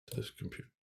this computer.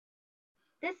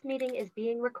 This meeting is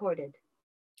being recorded.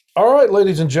 All right,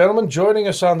 ladies and gentlemen, joining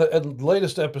us on the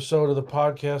latest episode of the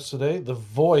podcast today, the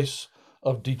voice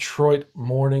of Detroit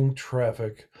morning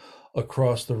traffic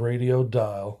across the radio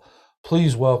dial.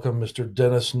 Please welcome Mr.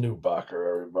 Dennis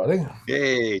Neubacher, everybody.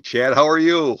 Hey, Chad, how are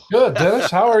you? Good, Dennis.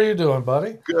 How are you doing,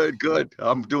 buddy? Good.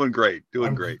 I'm doing great.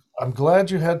 Great. I'm glad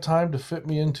you had time to fit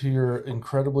me into your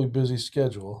incredibly busy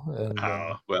schedule. And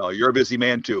well, you're a busy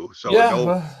man too, so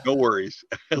yeah, no worries.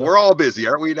 We're all busy,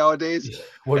 aren't we nowadays?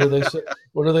 What do they say?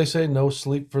 What do they say? No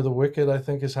sleep for the wicked, I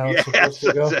think is how it's supposed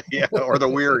to go. Yeah, or the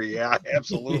weary. Yeah,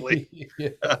 absolutely.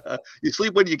 Yeah. You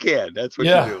sleep when you can. That's what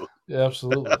you do. Yeah,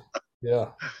 absolutely. Yeah.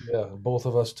 Both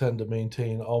of us tend to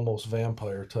maintain almost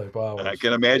vampire type hours. I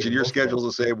can imagine your schedule's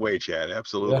the same way, Chad.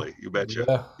 Absolutely. Yeah. You betcha.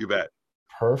 Yeah. You bet.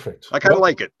 Perfect. I kind of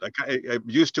like it. I'm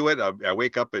used to it. I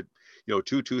wake up at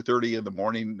 2:30 in the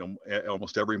morning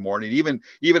almost every morning,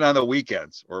 even on the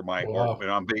weekends or when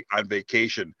I'm on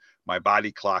vacation. My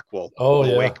body clock will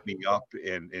wake me up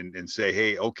and say,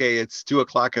 hey, okay, it's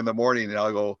 2:00 in the morning, and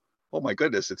I'll go, oh my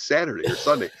goodness, it's Saturday or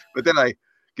Sunday. But then I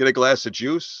get a glass of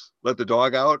juice, let the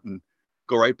dog out, and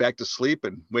go right back to sleep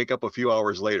and wake up a few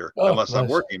hours later, unless I'm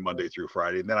working Monday through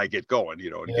Friday, and then I get going,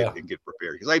 and get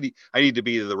prepared, because I need to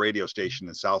be to the radio station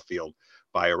in Southfield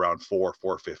by around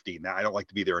 4:15. Now I don't like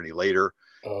to be there any later,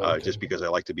 just because I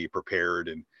like to be prepared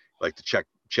and like to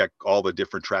check all the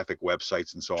different traffic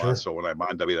websites and so on. So when I'm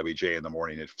on WWJ in the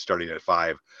morning, starting at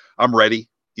 5, I'm ready.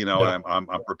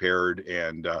 I'm prepared,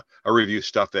 and I review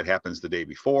stuff that happens the day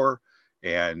before.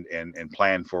 And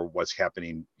plan for what's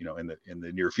happening, in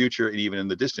the near future and even in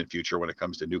the distant future when it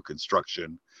comes to new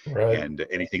construction and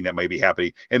anything that might be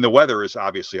happening. And the weather is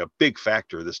obviously a big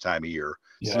factor this time of year.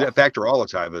 It's a factor all the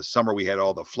time. This summer we had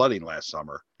all the flooding last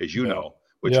summer, as you know,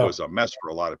 which was a mess for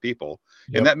a lot of people,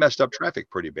 and that messed up traffic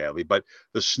pretty badly. But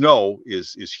the snow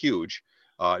is huge.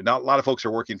 Not a lot of folks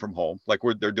are working from home, like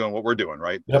they're doing what we're doing,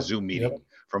 right? A Zoom meeting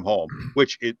from home,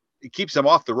 which it keeps them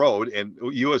off the road. And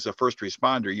you as a first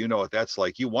responder, you know what that's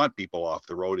like. You want people off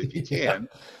the road if you can,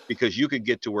 because you can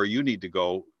get to where you need to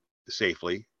go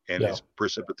safely and as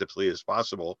precipitously as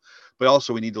possible. But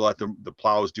also we need to let the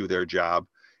plows do their job,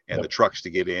 and the trucks to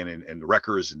get in, and the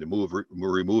wreckers and to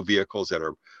remove vehicles that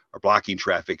are blocking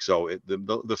traffic. So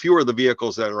the fewer the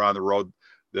vehicles that are on the road,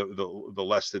 the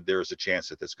less that there is a chance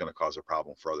that that's going to cause a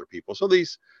problem for other people. So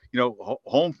these,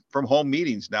 home from home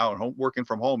meetings now, and working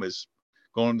from home is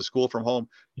going to school from home.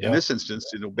 In this instance,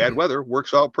 bad weather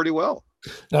works out pretty well.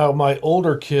 Now, my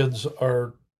older kids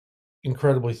are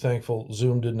incredibly thankful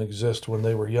Zoom didn't exist when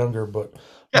they were younger, but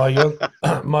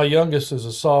my youngest is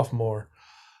a sophomore,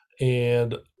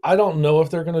 and I don't know if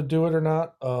they're going to do it or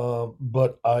not,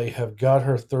 but I have got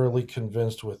her thoroughly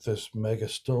convinced with this mega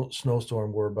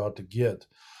snowstorm we're about to get,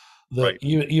 that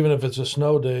even if it's a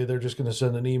snow day, they're just going to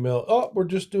send an email, oh, we're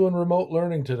just doing remote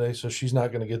learning today, so she's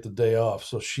not going to get the day off.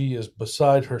 So she is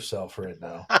beside herself right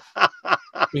now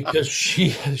because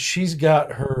she's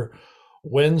got her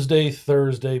Wednesday,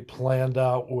 Thursday planned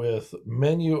out with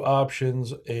menu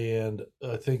options, and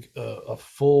I think a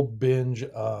full binge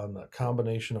on a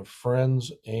combination of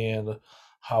Friends and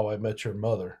How I Met Your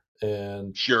Mother.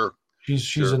 And she's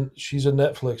a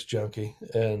Netflix junkie,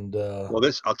 and well,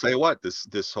 I'll tell you what, this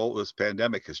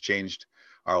pandemic has changed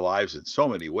our lives in so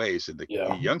many ways, and the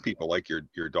young people like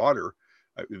your daughter,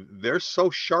 they're so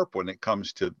sharp when it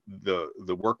comes to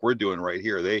the work we're doing right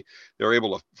here. They're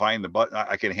able to find the button.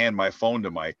 I can hand my phone to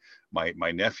my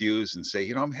nephews and say,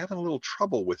 I'm having a little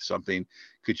trouble with something.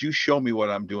 Could you show me what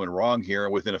I'm doing wrong here?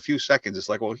 And within a few seconds, it's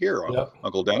like, well, here,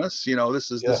 Uncle Dennis,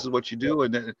 this is what you do.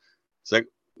 And then it's like,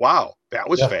 wow, that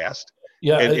was fast.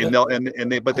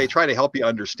 But they try to help you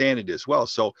understand it as well.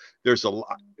 So there's a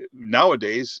lot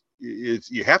nowadays.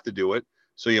 You have to do it,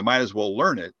 so you might as well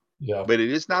learn it. But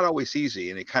it is not always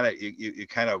easy, and it kind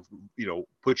of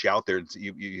puts you out there, and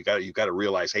you got to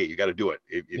realize, hey, you got to do it.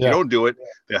 If you don't do it,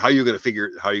 then how are you going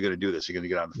to do this? You're going to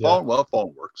get on the phone. Well,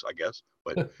 phone works, I guess,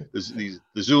 but the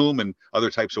Zoom and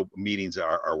other types of meetings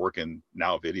are working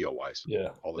now video wise.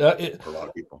 For a lot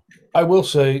of people. I will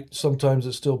say sometimes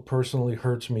it still personally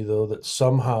hurts me though that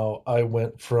somehow I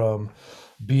went from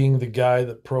being the guy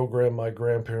that programmed my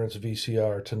grandparents'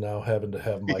 VCR to now having to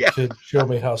have my kids show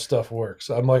me how stuff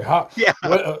works. I'm like,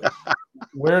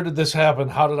 where did this happen?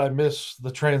 How did I miss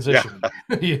the transition?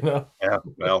 Yeah,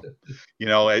 well,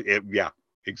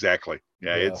 exactly.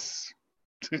 It's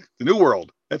the new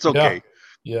world. That's okay.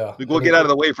 We'll get out of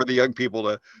the way for the young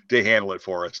people to handle it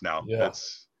for us now.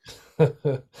 That's but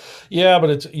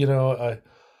it's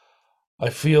I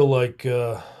feel like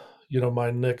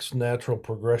my next natural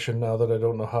progression now that I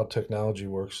don't know how technology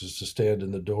works is to stand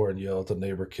in the door and yell at the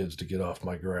neighbor kids to get off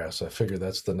my grass. I figure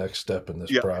that's the next step in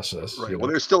this Yeah, process, right. Well,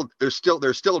 there's still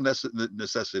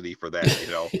necessity for that.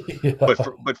 But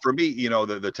Yeah. for me,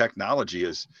 the technology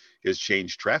has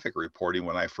changed traffic reporting.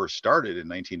 When I first started in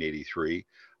 1983,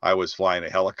 I was flying a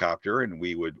helicopter, and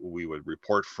we would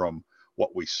report from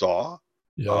what we saw,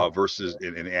 Yeah. versus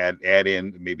and add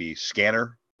in maybe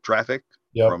scanner traffic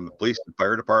Yep. from the police and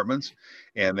fire departments,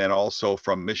 and then also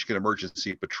from Michigan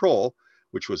Emergency Patrol,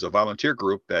 which was a volunteer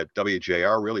group that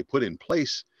WJR really put in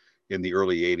place in the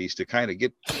early 80s to kind of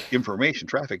get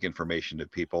traffic information to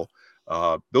people.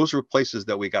 Those were places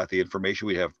that we got the information.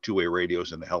 We have two-way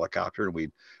radios in the helicopter,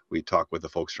 and we'd talk with the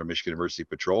folks from Michigan University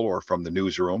Patrol or from the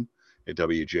newsroom at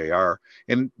WJR.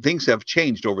 And things have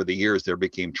changed over the years. There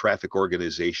became traffic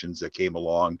organizations that came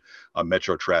along,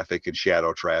 Metro Traffic and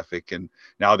Shadow Traffic, and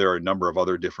now there are a number of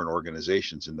other different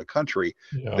organizations in the country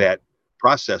Yeah. that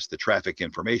process the traffic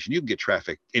information. You can get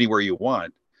traffic anywhere you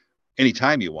want,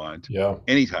 anytime you want, Yeah.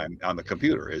 anytime on the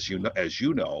computer, as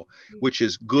you know, which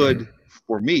is good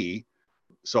for me,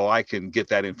 so I can get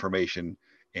that information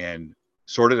and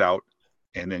sort it out,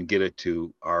 and then get it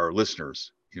to our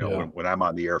listeners. Yeah. When I'm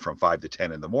on the air from 5 to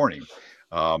 10 in the morning.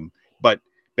 But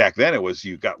back then it was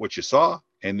you got what you saw,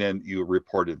 and then you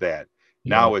reported that.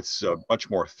 Yeah. Now it's a much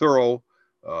more thorough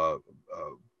uh,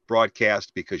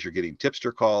 broadcast, because you're getting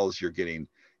tipster calls, you're getting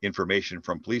information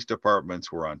from police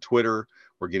departments. We're on Twitter.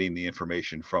 We're getting the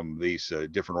information from these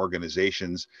different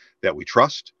organizations that we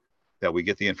trust, that we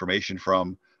get the information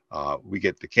from. We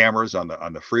get the cameras on the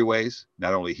freeways,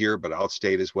 not only here but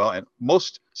outstate as well. And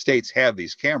most states have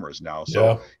these cameras now. So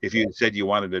Yeah. if you said you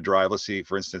wanted to drive, let's see,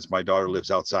 for instance, my daughter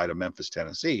lives outside of Memphis,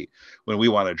 Tennessee. When we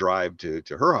want to drive to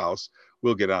her house,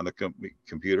 we'll get on the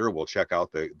computer. We'll check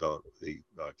out the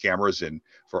cameras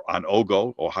on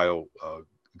OGO, Ohio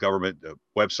government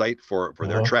website for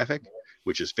their traffic,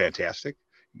 which is fantastic.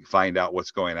 You find out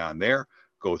what's going on there.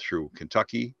 Go through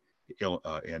Kentucky,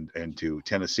 and to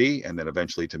Tennessee, and then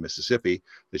eventually to Mississippi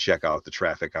to check out the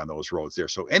traffic on those roads there.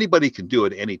 So anybody can do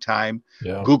it anytime.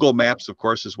 Yeah. Google Maps, of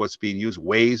course, is what's being used.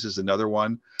 Waze is another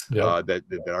one Yep.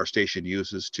 that our station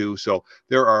uses too. So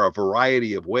there are a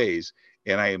variety of ways.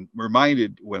 And I am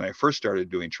reminded when I first started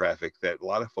doing traffic that a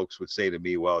lot of folks would say to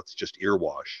me, well, it's just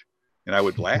earwash. And I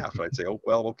would laugh. I'd say, oh,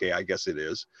 well, okay, I guess it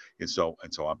is. And so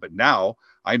on. But now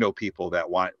I know people that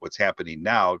want what's happening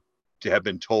now to have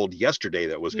been told yesterday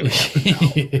that was going to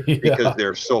happen now, because Yeah.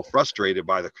 they're so frustrated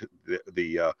by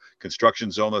the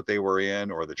construction zone that they were in,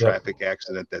 or the Yep. traffic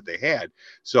accident that they had.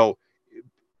 So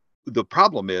the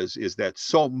problem is that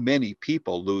so many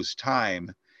people lose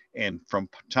time, and from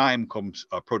time comes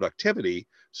productivity.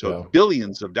 So Yeah.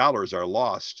 billions of dollars are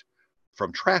lost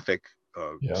from traffic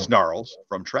Yeah. snarls,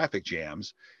 from traffic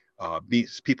jams,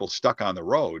 these people stuck on the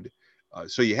road.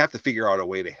 So you have to figure out a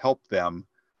way to help them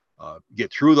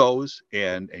get through those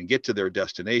and get to their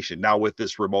destination. Now, with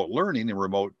this remote learning and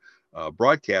remote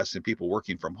broadcasts and people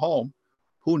working from home,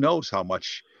 who knows how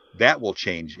much that will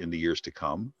change in the years to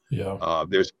come. Yeah.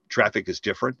 There's traffic is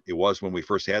different. It was when we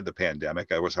first had the pandemic.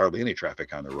 There was hardly any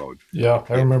traffic on the road. Yeah.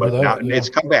 I remember But now that. Yeah. it's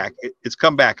come back. It's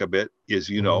come back a bit, as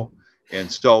you know.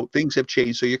 And so things have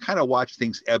changed. So you kind of watch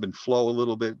things ebb and flow a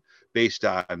little bit based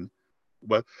on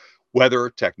weather,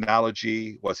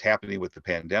 technology, what's happening with the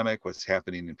pandemic, what's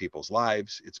happening in people's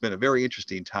lives. It's been a very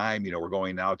interesting time. We're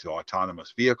going now to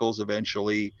autonomous vehicles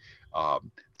eventually.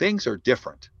 Things are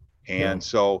different. And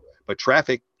so, but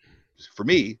traffic, for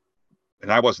me,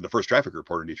 and I wasn't the first traffic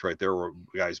reporter in Detroit. There were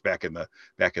guys back in the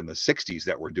 60s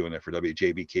that were doing it for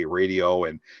WJBK radio,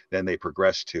 and then they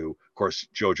progressed to, of course,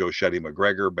 JoJo Shetty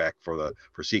McGregor back for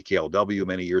CKLW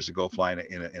many years ago, flying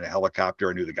in a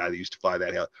helicopter. I knew the guy that used to fly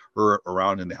her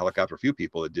around in the helicopter. A few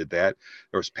people that did that.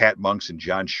 There was Pat Monks and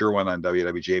John Sherwin on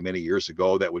WWJ many years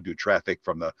ago that would do traffic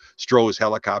from the Stroh's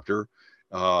helicopter.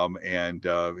 And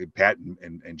Pat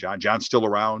and John's still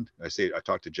around. I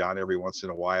talk to John every once in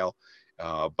a while,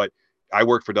 but I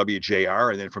worked for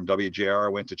WJR, and then from WJR I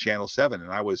went to Channel 7,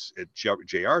 and I was at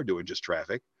JR doing just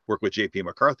traffic, worked with JP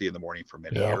McCarthy in the morning for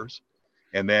many years.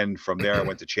 And then from there I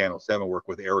went to Channel 7, worked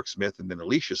with Eric Smith, and then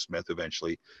Alicia Smith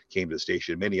eventually came to the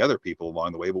station, many other people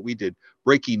along the way. But we did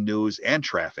breaking news and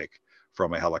traffic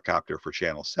from a helicopter for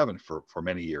Channel 7 for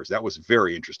many years. That was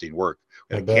very interesting work.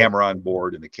 We had a camera on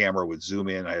board, and the camera would zoom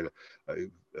in. I had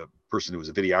a person who was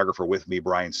a videographer with me,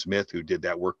 Brian Smith, who did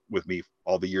that work with me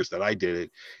all the years that I did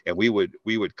it. And we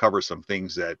would cover some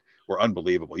things that were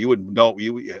unbelievable. You wouldn't know.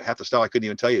 You have to stop. I couldn't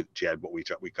even tell you, Chad, what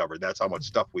we covered. That's how much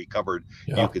stuff we covered.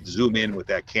 You could zoom in with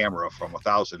that camera from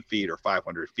 1,000 feet or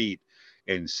 500 feet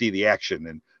and see the action.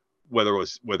 And whether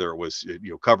it was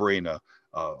covering a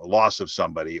loss of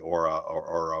somebody or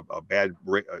a bad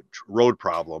road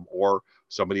problem or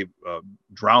somebody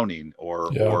drowning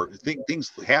or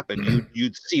things happen,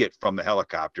 you'd see it from the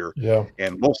helicopter. Yeah.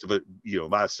 And most of it, a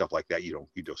lot of stuff like that, you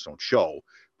just don't show,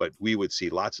 but we would see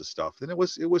lots of stuff. And it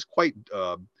was quite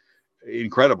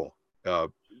incredible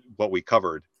what we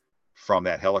covered from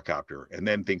that helicopter. And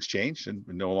then things changed and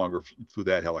no longer flew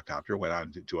that helicopter, went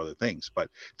on to other things. But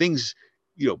things,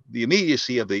 the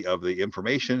immediacy of the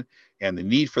information and the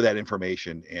need for that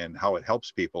information and how it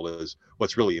helps people is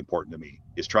what's really important to me,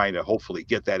 is trying to hopefully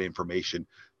get that information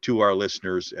to our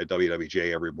listeners at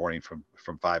WWJ every morning from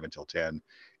 5 until 10.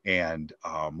 And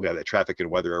we had that traffic and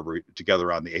weather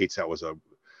together on the 8th. That was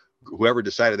whoever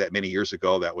decided that many years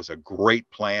ago, that was a great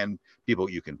plan. People,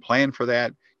 you can plan for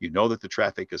that. That the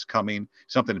traffic is coming.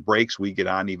 Something breaks, we get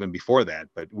on even before that.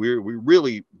 But we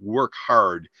really work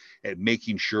hard at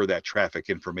making sure that traffic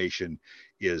information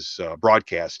is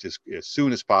broadcast as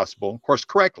soon as possible. Of course,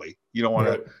 correctly. You don't want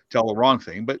to tell the wrong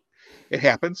thing, but it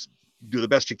happens. Do the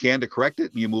best you can to correct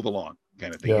it, and you move along,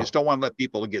 kind of thing. You just don't want to let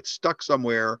people get stuck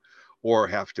somewhere or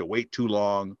have to wait too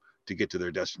long to get to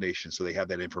their destination, so they have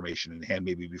that information in hand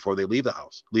maybe before they leave the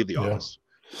office.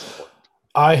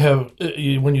 I have,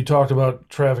 when you talked about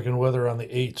traffic and weather on the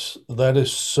 8s, that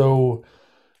is so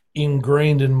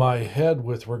ingrained in my head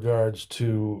with regards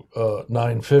to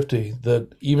 950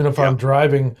 that even if I'm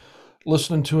driving,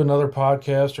 listening to another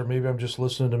podcast, or maybe I'm just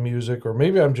listening to music, or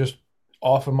maybe I'm just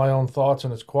off in my own thoughts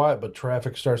and it's quiet, but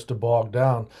traffic starts to bog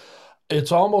down.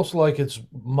 It's almost like it's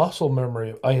muscle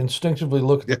memory. I instinctively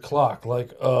look at the clock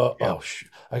like,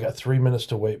 I got 3 minutes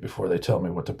to wait before they tell me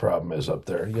what the problem is up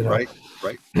there. Right.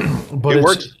 But it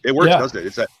works, doesn't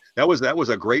it? That was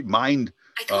a great mind,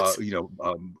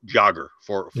 jogger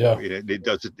for it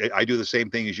does. I do the same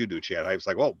thing as you do, Chad. I was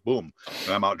like, oh, boom.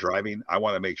 When I'm out driving, I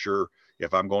want to make sure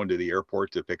if I'm going to the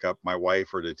airport to pick up my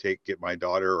wife or to get my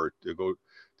daughter or to go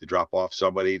to drop off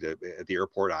somebody at the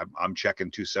airport, I'm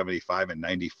checking 275 and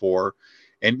 94.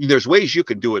 And there's ways you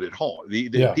can do it at home.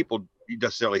 The people, you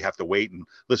necessarily have to wait and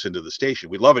listen to the station.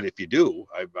 We love it if you do.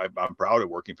 I'm proud of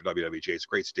working for WWJ. It's a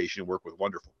great station. Work with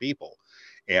wonderful people.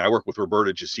 And I work with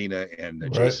Roberta Jacina and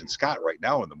Jason Scott right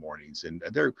now in the mornings. And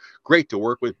they're great to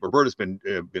work with. Roberta's been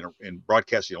in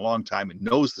broadcasting a long time and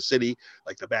knows the city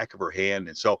like the back of her hand.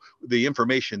 And so the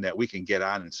information that we can get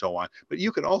on and so on. But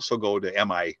you can also go to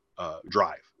MI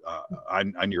Drive.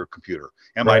 On your computer.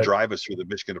 MI Drive is through the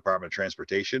Michigan Department of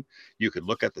Transportation. You can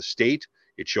look at the state.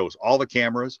 It shows all the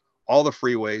cameras, all the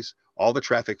freeways, all the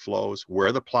traffic flows,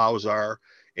 where the plows are,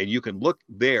 and you can look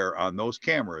there on those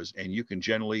cameras and you can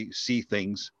generally see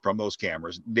things from those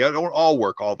cameras. They don't all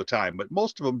work all the time, but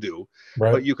most of them do.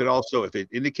 But you can also, if it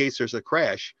indicates there's a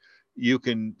crash, you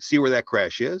can see where that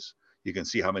crash is. You can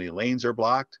see how many lanes are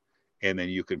blocked, and then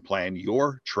you can plan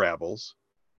your travels.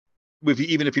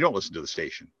 Even if you don't listen to the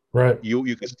station,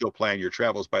 you can still plan your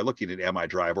travels by looking at MI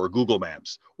Drive or Google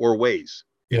Maps or Waze.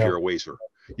 If you're a Wazer,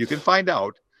 you can find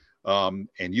out, and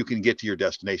you can get to your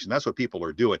destination. That's what people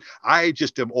are doing. I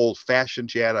just am old-fashioned,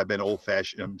 Chad. I've been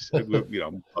old-fashioned.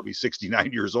 I'll be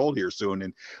 69 years old here soon,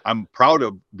 and I'm proud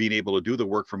of being able to do the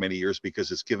work for many years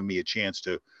because it's given me a chance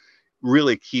to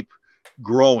really keep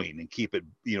growing and keep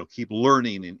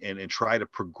learning and try to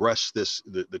progress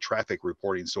the traffic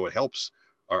reporting so it helps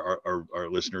our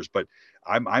listeners. But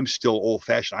I'm still old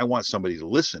fashioned. I want somebody to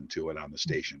listen to it on the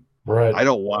station. I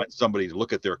don't want somebody to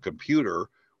look at their computer,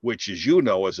 which, as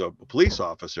as a police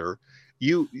officer,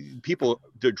 people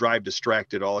drive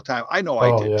distracted all the time. I know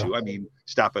I did too. I mean,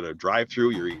 stop at a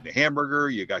drive-through, you're eating a hamburger,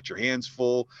 you got your hands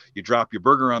full, you drop your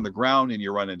burger on the ground and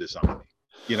you run into somebody,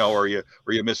 or you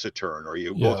miss a turn, or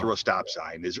you go through a stop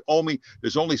sign. There's only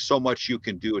so much you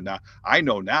can do. And now I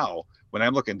know when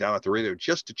I'm looking down at the radio,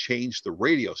 just to change the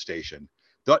radio station,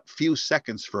 that few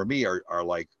seconds for me are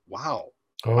like, wow,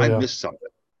 I missed something.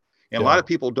 And a lot of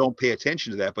people don't pay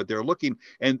attention to that, but they're looking,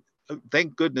 and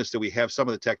thank goodness that we have some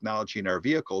of the technology in our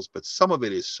vehicles, but some of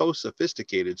it is so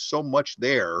sophisticated, so much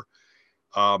there.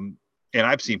 And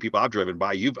I've seen people I've driven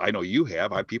by, I know you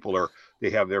have, they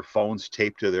have their phones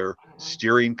taped to their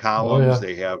steering columns.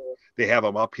 They have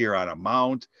them up here on a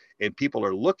mount, and people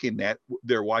are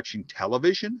they're watching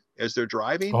television as they're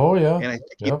driving. And I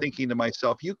keep thinking to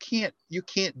myself, you can't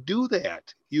do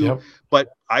that. But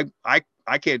I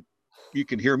can't, you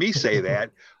can hear me say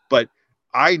that, but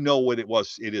I know what it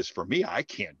is for me. I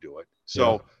can't do it.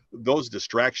 So those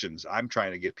distractions, I'm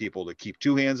trying to get people to keep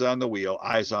two hands on the wheel,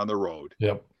 eyes on the road.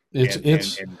 And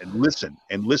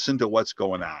listen to what's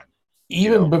going on.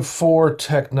 Even before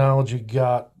technology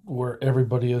got where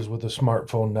everybody is with a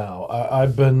smartphone now.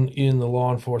 I've been in the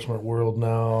law enforcement world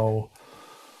now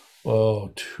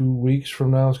Oh, 2 weeks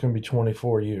from now, it's going to be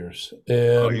 24 years.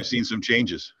 Oh, And you've seen some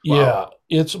changes. Wow.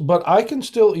 yeah, but I can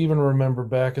still even remember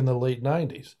back in the late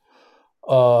 90s.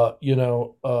 You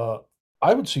know,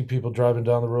 I would see people driving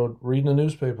down the road reading the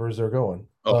newspaper as they're going.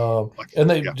 Oh, And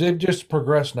yeah, they've just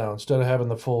progressed now. Instead of having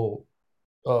the full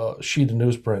sheet of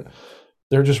newsprint,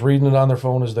 they're just reading it on their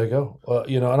phone as they go.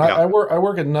 You know, and yeah. I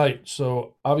work at night,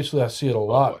 so obviously I see it a Oh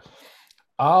boy. lot.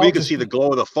 Well, I'll you can just see the be,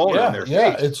 glow of the phone on yeah, their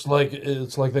yeah. face.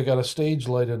 It's like they got a stage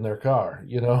light in their car,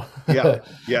 you know. Yeah,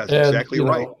 yeah, it's And exactly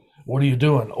right. what are you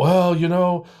doing? Well,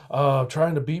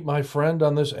 trying to beat my friend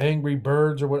on this Angry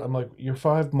Birds or what? I'm like, you're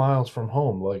 5 miles from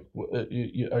home. Like, are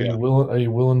Yeah, you willing? Are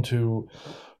you willing to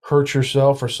hurt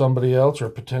yourself or somebody else, or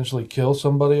potentially kill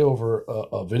somebody over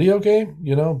a video game?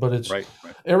 You know, but it's right,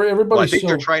 right. Well, I everybody's think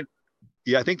they're so trying.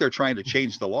 Yeah, I think they're trying to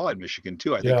change the law in Michigan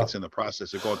too. I think yeah. it's in the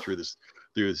process of going through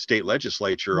the state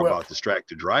legislature Well, about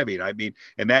distracted driving. I mean,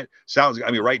 and that sounds. I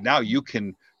mean, right now you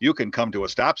can come to a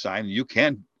stop sign and you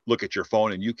can look at your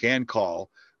phone and you can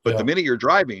call, but the yeah, minute you're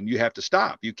driving, you have to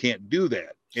stop. You can't do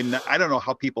that. And I don't know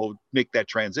how people make that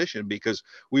transition because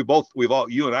you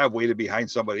and I have waited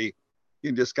behind somebody. You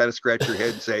can just kind of scratch your head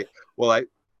and say, well,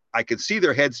 I can see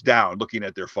their heads down looking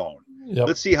at their phone. yep,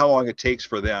 Let's see how long it takes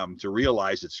for them to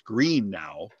realize it's green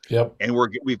now yep, and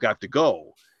we've got to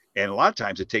go. And a lot of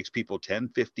times it takes people 10,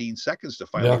 15 seconds to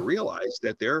finally yeah, realize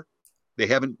that they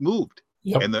haven't moved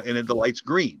yep, and the light's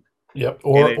green. yep.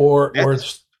 And Or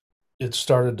that's it's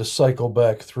started to cycle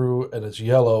back through and it's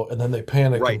yellow, and then they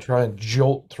panic and right. try and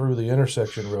jolt through the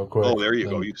intersection real Oh, quick. there you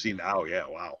go. And You've seen now. Yeah.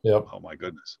 Wow. yep, Oh my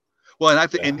goodness. Well, and I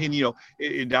think, yeah, and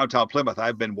in downtown Plymouth,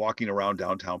 I've been walking around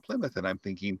downtown Plymouth and I'm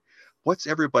thinking, what's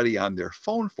everybody on their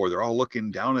phone for? They're all looking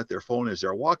down at their phone as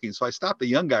they're walking. So I stopped a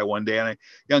young guy one day and a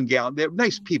young gal, they're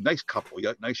nice people, nice couple,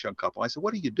 nice young couple. I said,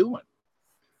 what are you doing?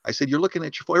 I said, you're looking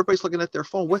at your phone. Everybody's looking at their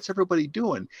phone. What's everybody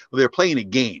doing? Well, they're playing a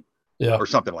game yeah, or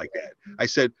something like that. I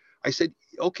said,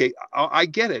 okay, I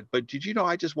get it. But did you know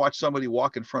I just watched somebody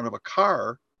walk in front of a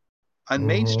car on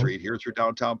Main hmm Street here through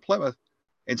downtown Plymouth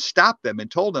and stopped them and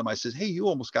told them, I said, hey, you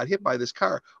almost got hit by this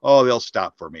car. Oh, they'll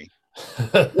stop for me.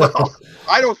 Well,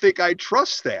 I don't think I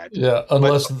trust that. yeah. But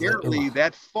Unless apparently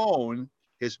that phone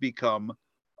has become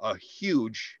a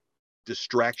huge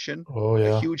distraction, oh a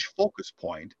yeah, huge focus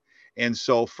point. And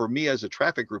so for me as a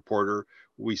traffic reporter,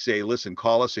 we say, listen,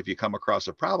 call us if you come across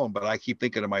a problem. But I keep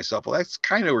thinking to myself, well, that's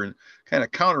kind of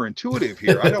counterintuitive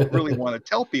here. I don't really want to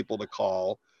tell people to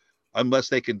call unless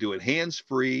they can do it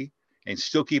hands-free and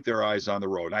still keep their eyes on the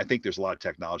road. And I think there's a lot of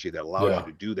technology that allows you yeah,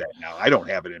 to do that now. I don't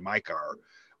have it in my car,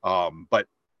 but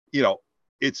you know,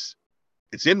 it's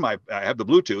in I have the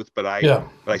Bluetooth, but yeah,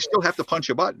 I still have to punch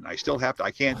a button.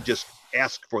 I can't just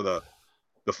ask for the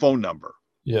phone number.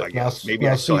 yeah. I guess maybe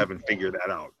Now I still see, haven't figured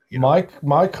that out.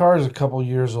 my car is a couple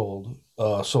years old,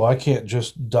 so I can't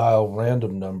just dial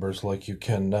random numbers like you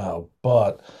can now.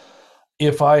 But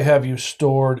if I have you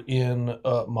stored in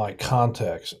my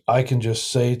contacts, I can just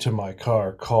say to my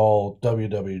car, call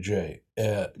WWJ.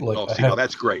 Like Oh, see, now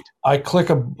that's great. I click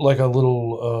a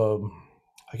little,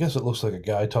 I guess it looks like a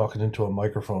guy talking into a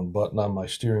microphone button on my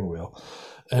steering wheel,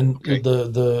 and Okay.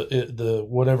 the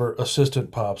whatever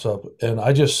assistant pops up, and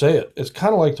I just say it. It's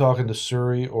kind of like talking to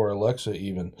Siri or Alexa.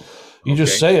 Even you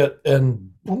just Okay. say it,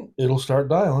 and boom, it'll start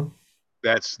dialing.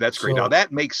 That's great. Now So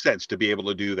that makes sense to be able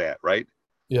to do that, right?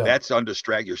 yeah, That's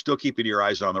undistracted. You're still keeping your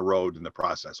eyes on the road in the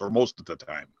process, or most of the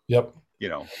time. yep, you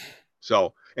know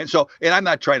and I'm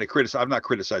not trying to criticize. I'm not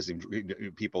criticizing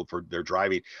people for their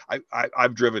driving.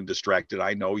 I've driven distracted.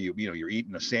 I know you're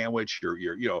eating a sandwich, you're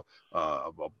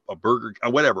a burger,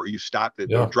 whatever. You stop. The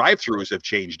yeah, drive-throughs have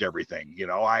changed everything.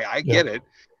 I yeah, get it.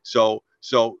 So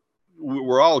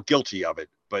we're all guilty of it,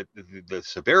 but the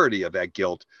severity of that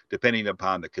guilt, depending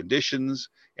upon the conditions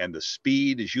and the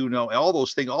speed, as you know, and all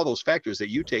those factors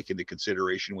that you take into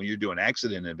consideration when you're doing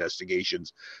accident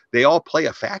investigations, they all play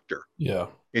a factor. yeah,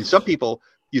 And some people,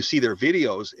 you see their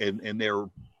videos and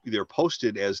they're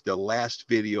posted as the last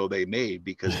video they made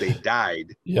because they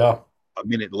died yeah, a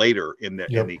minute later in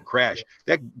yep, the crash.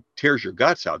 That tears your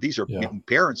guts out. These are yeah,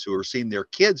 parents who are seeing their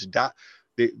kids die.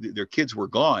 Their kids were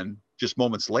gone just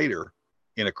moments later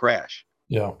in a crash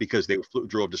yeah, because they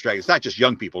drove distracted. It's not just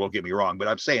young people, don't get me wrong, but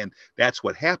I'm saying that's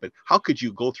what happened. How could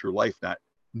you go through life not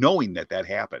knowing that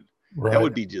happened? That right.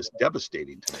 would be just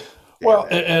devastating to me to have Well,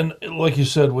 that happen. and like you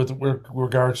said, with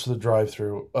regards to the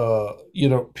drive-through,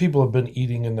 people have been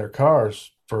eating in their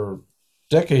cars for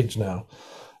decades now.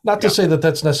 Not to Yeah. say that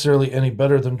that's necessarily any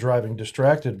better than driving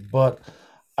distracted, but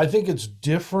I think it's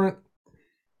different,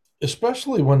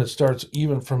 especially when it starts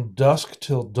even from dusk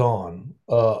till dawn.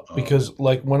 Oh, Because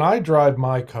like when I drive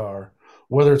my car,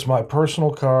 whether it's my personal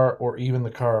car or even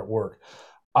the car at work.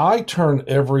 I turn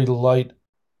every light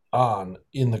on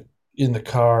in the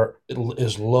car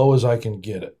as low as I can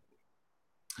get it.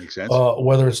 Makes sense.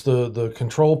 Whether it's the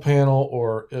control panel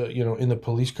or in the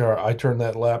police car, I turn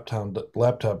that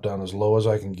laptop down as low as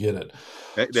I can get it.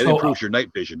 That So improves your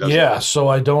night vision, doesn't yeah, it? so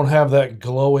I don't have that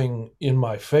glowing in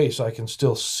my face. I can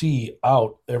still see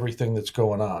out everything that's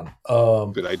going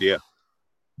on. Good idea.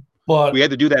 But We had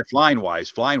to do that flying wise.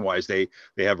 Flying wise, they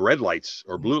have red lights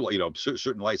or blue,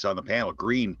 certain lights on the panel.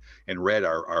 Green and red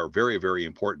are very, very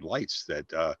important lights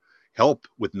that help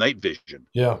with night vision.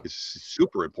 yeah, It's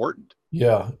super important.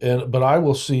 yeah, but I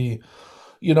will see,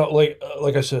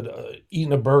 like I said,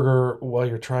 eating a burger while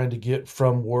you're trying to get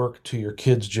from work to your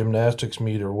kids' gymnastics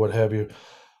meet or what have you.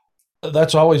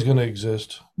 That's always going to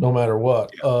exist, no matter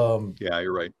what. Yeah,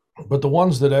 you're right. But the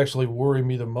ones that actually worry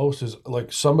me the most is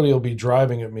like somebody will be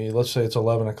driving at me. Let's say it's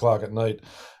 11 o'clock at night,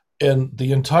 and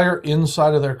the entire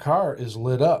inside of their car is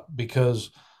lit up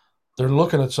because they're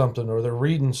looking at something or they're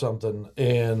reading something.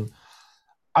 And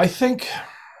I think,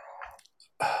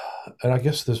 and I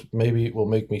guess this maybe will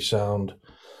make me sound,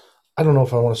 I don't know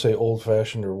if I want to say old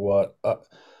fashioned or what.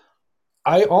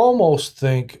 I almost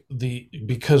think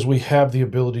because we have the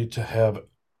ability to have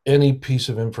any piece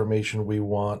of information we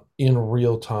want in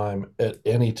real time at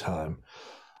any time,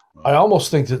 I almost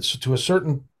think that to a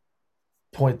certain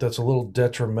point that's a little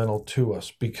detrimental to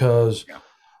us because Yeah.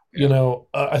 Yeah.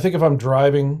 I think if I'm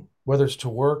driving, whether it's to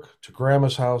work, to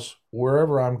grandma's house,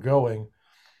 wherever I'm going,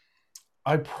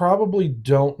 I probably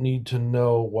don't need to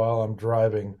know while I'm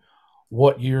driving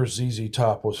what year ZZ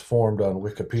Top was formed on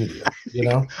Wikipedia,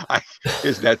 I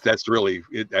is that's really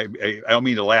I don't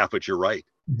mean to laugh, but you're right.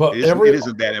 But It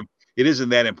isn't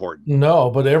that important. no,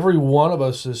 but every one of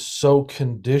us is so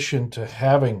conditioned to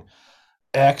having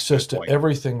access Good to point.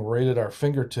 everything right at our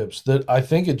fingertips that I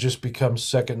think it just becomes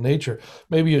second nature.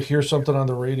 Maybe you hear something on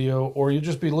the radio or you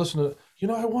just be listening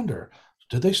to, I wonder,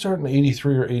 did they start in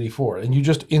 83 or 84? And you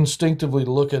just instinctively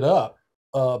look it up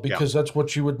Yeah. because that's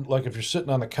what you would like if you're sitting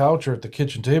on the couch or at the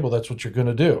kitchen table, that's what you're going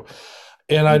to do.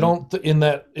 And I Mhm. don't, in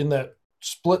that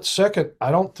split second,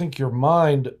 I don't think your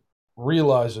mind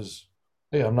realizes,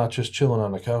 hey, I'm not just chilling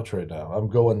on the couch right now. I'm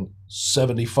going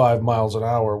 75 miles an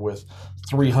hour with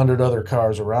 300 other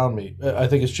cars around me. I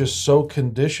think it's just so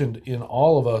conditioned in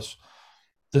all of us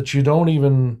that you don't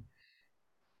even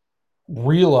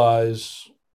realize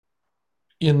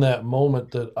in that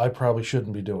moment that I probably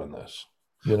shouldn't be doing this.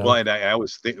 Well, and I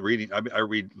always think reading. I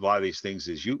read a lot of these things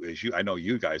as you. I know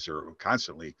you guys are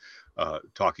constantly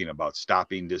talking about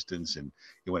stopping distance and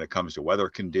when it comes to weather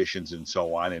conditions and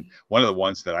so on. And one of the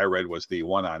ones that I read was the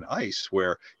one on ice,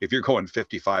 where if you're going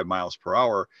 55 miles per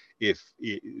hour,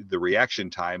 the reaction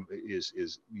time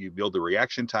is you build the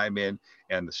reaction time in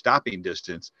and the stopping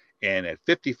distance, and at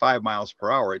 55 miles per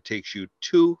hour, it takes you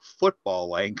 2 football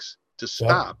lengths to Yep.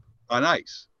 stop on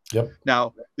ice. Yep.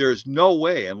 Now, there's no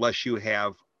way, unless you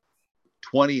have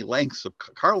 20 lengths of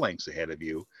car lengths ahead of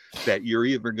you, that you're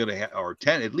even going to have, or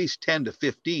 10, at least 10 to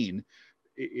 15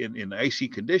 in icy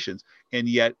conditions. And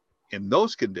yet, in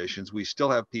those conditions, we still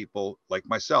have people like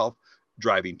myself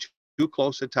driving too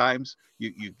close at times.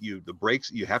 The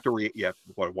brakes, you have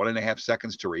 1.5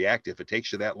 seconds to react. If it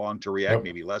takes you that long to react, Yep.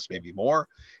 maybe less, maybe more,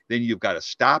 then you've got to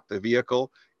stop the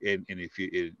vehicle. And if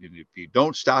you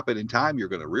don't stop it in time, you're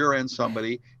going to rear end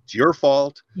somebody. It's your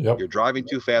fault. Yep. You're driving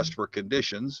too fast for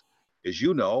conditions, as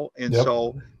you know. And Yep.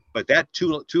 so, but that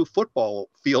two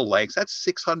football field lengths, that's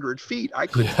 600 feet. I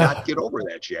could not get over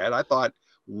that, Chad. I thought,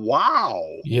 wow,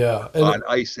 Yeah. on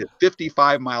ice at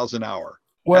 55 miles an hour.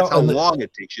 That's Well, how and long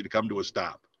it takes you to come to a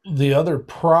stop. the other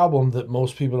problem that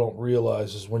most people don't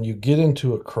realize is when you get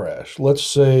into a crash, let's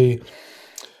say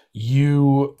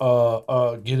you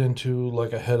get into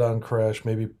like a head-on crash,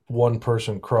 maybe one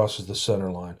person crosses the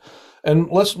center line. And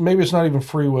maybe it's not even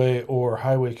freeway or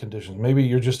highway conditions. Maybe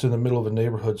you're just in the middle of a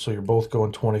neighborhood, so you're both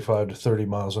going 25 to 30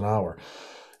 miles an hour.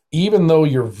 Even though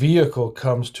your vehicle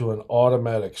comes to an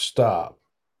automatic stop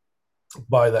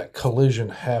by that collision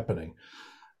happening,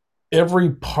 every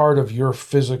part of your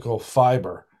physical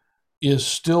fiber is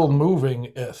still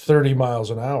moving at 30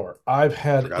 miles an hour. I've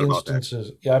had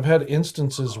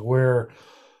instances where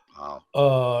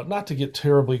Wow. not to get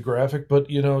terribly graphic, but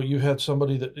you had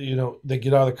somebody that they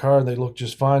get out of the car and they look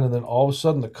just fine, and then all of a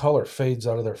sudden the color fades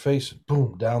out of their face and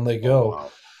boom, down they Oh, go.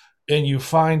 wow. And you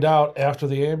find out after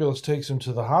the ambulance takes him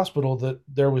to the hospital that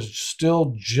there was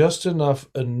still just enough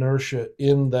inertia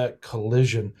in that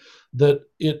collision that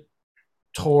it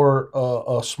tore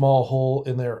small hole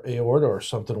in their aorta or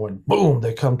something when boom,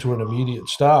 they come to an immediate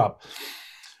stop.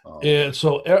 And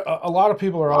so a lot of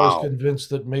people are always Wow. convinced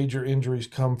that major injuries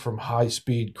come from high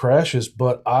speed crashes,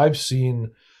 but I've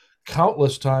seen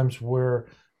countless times where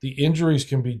the injuries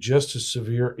can be just as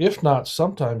severe, if not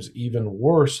sometimes even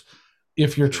worse,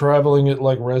 if you're Sure. traveling at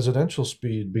like residential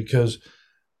speed. Because,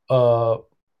 uh,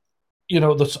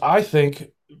 this, I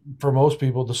think for most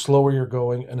people, the slower you're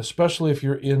going, and especially if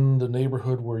you're in the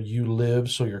neighborhood where you live,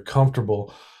 so you're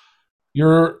comfortable,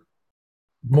 you're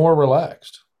more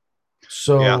relaxed.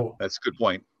 Yeah, So, that's a good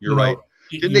point. You're you right. know,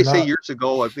 Didn't you're they say not, years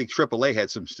ago? I think AAA had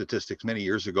some statistics many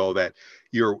years ago that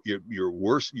you're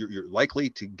worse. You're likely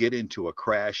to get into a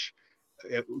crash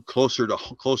close to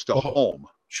oh, home,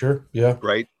 sure. Yeah.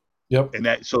 right? Yep. And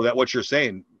that what you're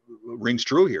saying rings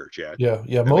true here, Chad. Yeah.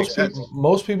 Yeah. That makes sense.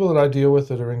 Most people that I deal with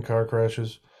that are in car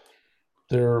crashes,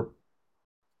 they're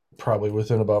probably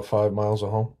within about 5 miles of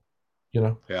home, you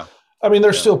know? Yeah, I mean,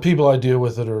 there's yeah, still people I deal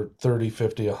with that are 30,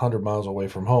 50, 100 miles away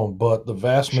from home, but the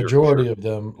vast sure, sure. majority of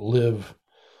them live,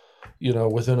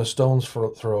 within a stone's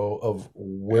throw of Yeah,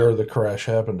 where the crash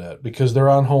happened at because they're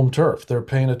on home turf. They're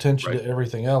paying attention right. to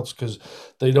everything else because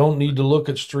they don't need to look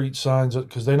at street signs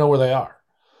because they know where they are.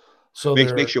 So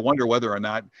Makes they're, you wonder whether or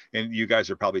not, and you guys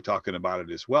are probably talking about it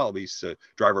as well, these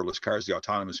driverless cars, the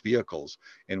autonomous vehicles,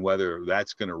 and whether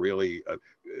that's going to really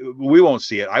we won't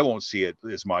see it. I won't see it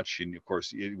as much, and of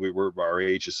course we're our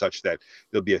age is such that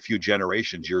there'll be a few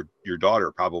generations. Your daughter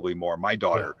probably more, my yeah,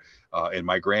 daughter and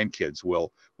my grandkids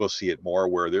will see it more,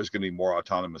 where there's going to be more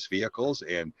autonomous vehicles,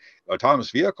 and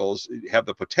autonomous vehicles have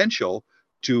the potential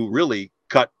to really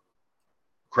cut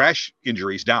crash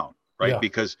injuries down, right? yeah,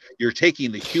 Because you're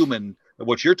taking the human,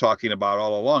 what you're talking about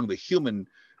all along, the human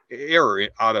error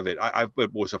out of it. I've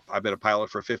been a pilot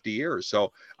for 50 years,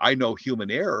 so I know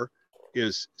human error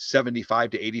is 75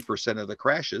 to 80% of the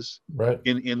crashes right.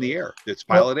 in the air. It's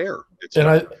pilot Well, error. It's and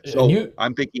not. I, and So you,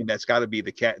 I'm thinking that's got to be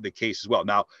the case as well.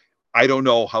 Now, I don't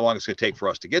know how long it's going to take for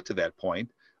us to get to that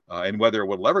point, and whether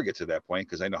we'll ever get to that point,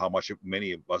 because I know how much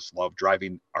many of us love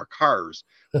driving our cars.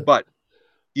 But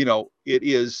it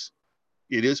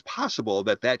is possible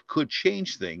that that could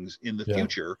change things in the yeah,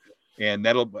 future, and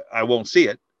I won't see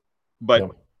it, but yeah,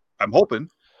 I'm hoping.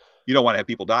 You don't want to have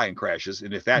people die in crashes,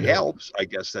 and if that yeah, helps, I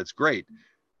guess that's great.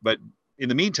 But in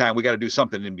the meantime, we got to do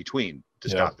something in between to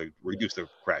yeah, reduce the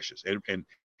crashes and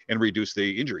reduce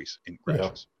the injuries in yeah.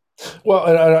 crashes. Well,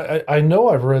 and I know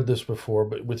I've read this before,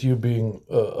 but with you being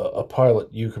a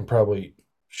pilot, you can probably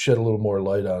shed a little more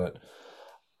light on it.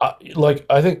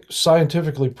 I think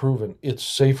scientifically proven, it's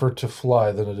safer to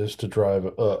fly than it is to drive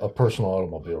a personal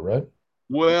automobile, right?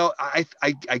 Well,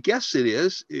 I guess it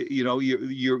is.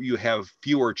 You have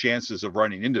fewer chances of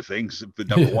running into things. But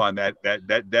number Yeah, one,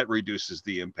 that reduces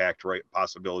the impact right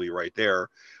possibility right there.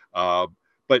 Uh,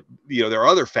 but there are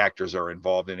other factors are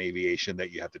involved in aviation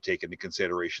that you have to take into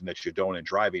consideration that you don't in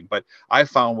driving. But I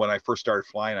found when I first started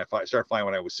flying, started flying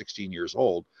when I was 16 years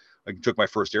old. I took my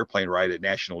first airplane ride at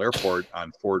National Airport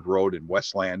on Ford Road in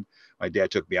Westland. My dad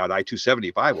took me out.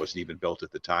 I-275 wasn't even built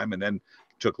at the time, and then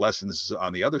took lessons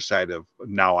on the other side of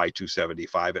now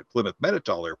I-275 at Plymouth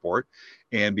Medetol Airport.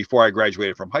 And before I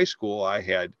graduated from high school, I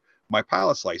had my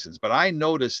pilot's license. But I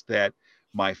noticed that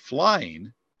my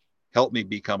flying helped me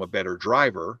become a better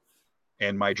driver,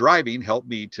 and my driving helped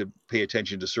me to pay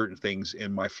attention to certain things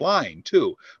in my flying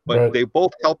too. But right. they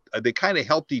both helped. They kind of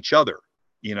helped each other,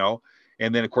 you know.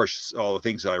 And then, of course, all the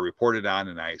things that I reported on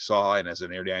and I saw, and as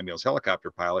an air ambulance helicopter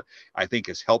pilot, I think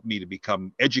has helped me to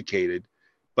become educated.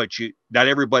 But not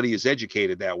everybody is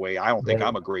educated that way. I don't think Right.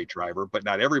 I'm a great driver, but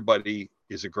not everybody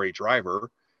is a great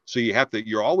driver. So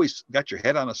you're always got your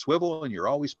head on a swivel and you're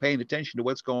always paying attention to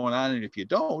what's going on. And if you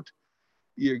don't,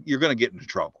 you're going to get into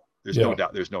trouble. There's no Yeah.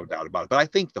 doubt. There's no doubt about it. But I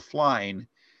think the flying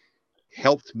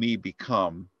helped me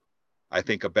become, I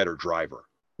think, a better driver,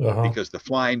 Uh-huh. because the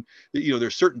flying,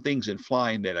 there's certain things in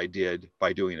flying that I did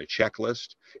by doing a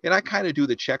checklist, and I kind of do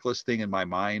the checklist thing in my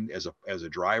mind as a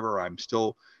driver. I'm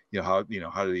still,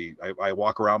 I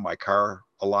walk around my car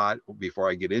a lot before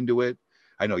I get into it.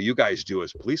 I know you guys do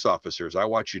as police officers. I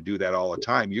watch you do that all the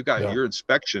time. You got Yeah. your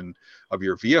inspection of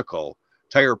your vehicle,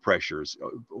 tire pressures,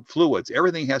 fluids,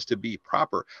 everything has to be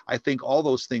proper. I think all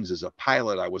those things as a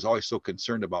pilot, I was always so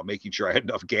concerned about making sure I had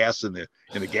enough gas in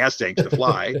the gas tanks to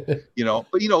fly,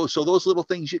 but so those little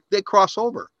things they cross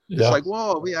over. It's Yeah. like,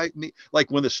 whoa,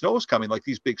 like when the snow's coming, like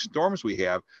these big storms we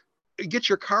have, get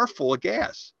your car full of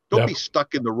gas. Don't be Yep.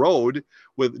 stuck in the road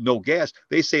with no gas.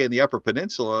 They say in the Upper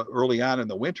Peninsula early on in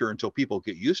the winter, until people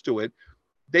get used to it,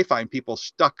 they find people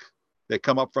stuck that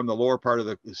come up from the lower part of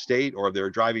the state, or they're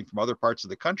driving from other parts of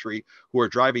the country, who are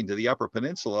driving to the Upper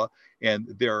Peninsula, and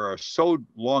there are so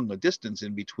long a distance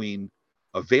in between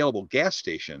available gas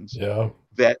stations Yeah.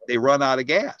 that they run out of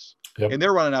gas. Yep. And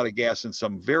they're running out of gas in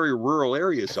some very rural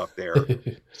areas up there.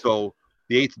 So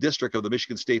the 8th District of the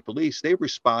Michigan State Police, they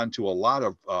respond to a lot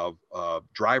of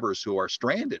drivers who are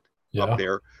stranded up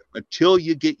there until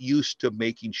you get used to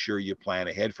making sure you plan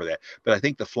ahead for that. But I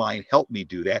think the flying helped me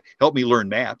do that, helped me learn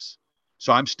maps.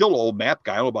 So I'm still an old map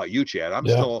guy. I don't know about you, Chad.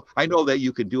 I know that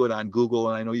you can do it on Google,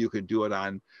 and I know you can do it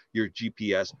on your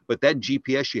GPS, but that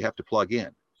GPS you have to plug in.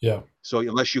 Yeah. So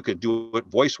unless you can do it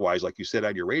voice wise, like you said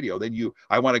on your radio, then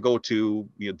I want to go to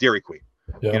Dairy Queen,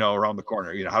 around the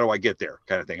corner. How do I get there?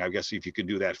 Kind of thing. I guess if you can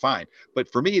do that, fine.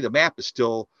 But for me, the map is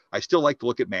I still like to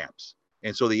look at maps.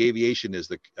 And so the aviation is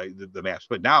the maps.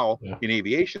 But now in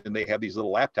aviation, they have these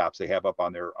little laptops they have up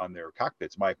on their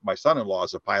cockpits. My son-in-law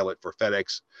is a pilot for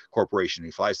FedEx Corporation. He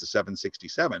flies the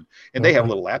 767, and they have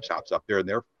little laptops up there, and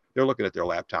they're looking at their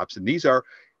laptops, and these are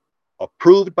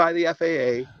approved by the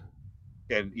FAA.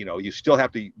 And you still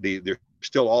have to there's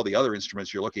still all the other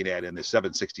instruments you're looking at in the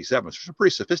 767s, which are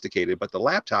pretty sophisticated, but the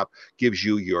laptop gives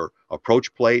you your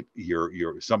approach plate,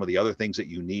 your some of the other things that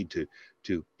you need to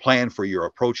plan for your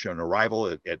approach and arrival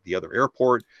at the other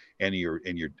airport, and your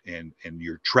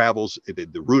travels,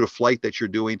 the route of flight that you're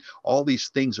doing. All these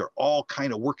things are all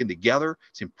kind of working together.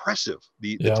 It's impressive,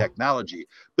 the technology,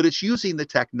 but it's using the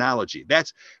technology.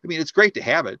 It's great to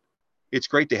have it. It's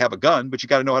great to have a gun, but you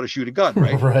got to know how to shoot a gun,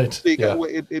 right? Right. So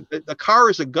the car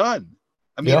is a gun.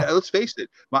 Let's face it.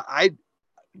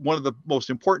 One of the most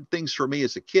important things for me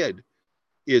as a kid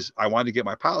is I wanted to get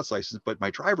my pilot's license, but my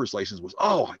driver's license was,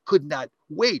 I could not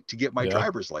wait to get my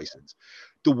driver's license.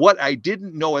 To what I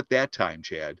didn't know at that time,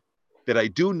 Chad, that I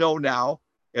do know now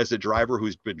as a driver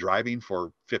who's been driving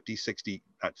for 50, 60,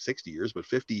 not 60 years, but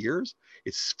 50 years,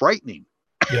 it's frightening.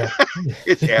 Yeah.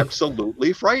 It's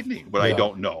absolutely frightening what I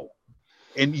don't know.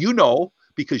 And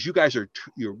because you guys are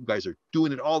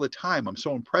doing it all the time. I'm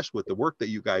so impressed with the work that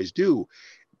you guys do.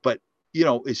 But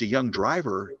as a young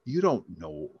driver, you don't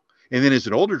know. And then as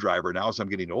an older driver now, as I'm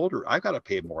getting older, I've got to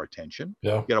pay more attention.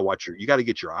 Yeah. You got to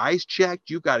get your eyes checked.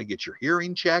 You got to get your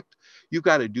hearing checked. You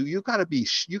got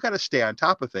to stay on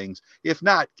top of things. If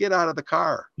not, get out of the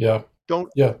car. Yeah.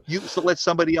 So let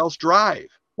somebody else drive.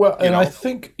 Well, and I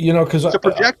think, because it's a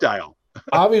projectile.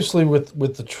 Obviously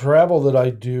with the travel that I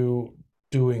do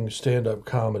doing stand-up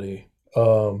comedy,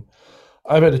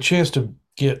 I've had a chance to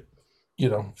get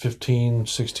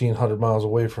 1,600 miles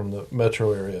away from the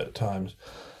metro area at times.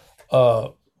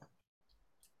 I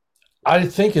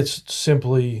think it's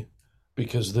simply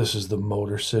because this is the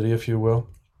motor city, if you will.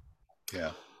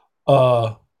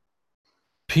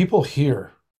 People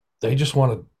here, they just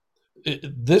want to.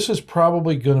 This is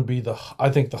probably going to be the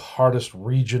hardest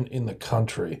region in the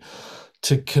country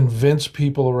to convince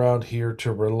people around here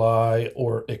to rely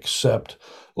or accept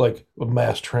like a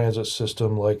mass transit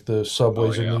system like the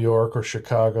subways in New York or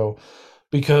Chicago,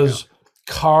 because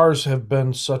cars have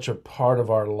been such a part of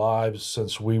our lives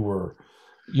since we were,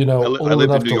 I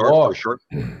lived in New York for a short.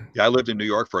 I lived in New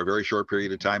York for a very short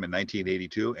period of time in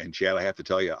 1982. And Chad, I have to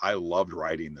tell you, I loved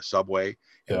riding the subway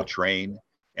and the train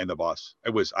and the bus. I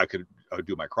would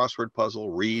do my crossword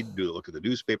puzzle, look at the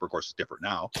newspaper. Of course, it's different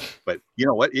now, but you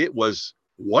know what? It was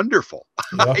wonderful.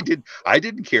 I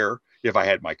didn't care if I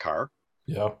had my car.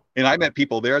 Yeah. And I met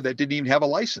people there that didn't even have a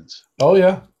license. Oh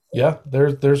yeah. Yeah.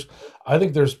 I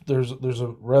think there's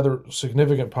a rather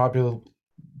significant part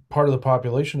of the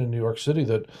population in New York City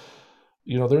that,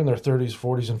 they're in their 30s,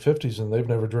 40s, and 50s, and they've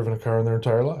never driven a car in their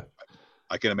entire life.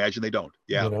 I can imagine they don't.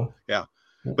 Yeah. Yeah.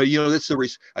 But that's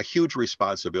a huge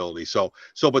responsibility. So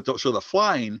the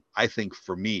flying, I think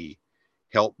for me,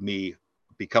 helped me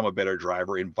become a better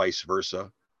driver and vice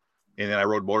versa. And then I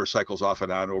rode motorcycles off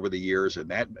and on over the years,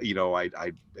 and that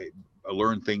I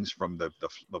learned things from the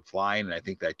flying, and I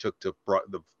think that I took to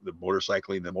the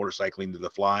motorcycling to the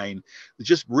flying,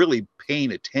 just really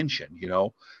paying attention.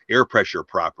 Air pressure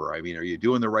proper. Are you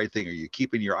doing the right thing? Are you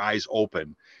keeping your eyes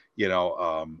open?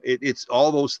 It's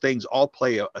all those things all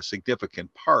play a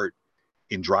significant part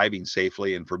in driving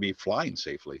safely, and for me, flying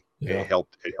safely. It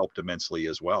helped immensely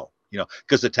as well.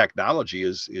 Because the technology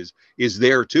is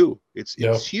there too.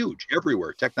 It's huge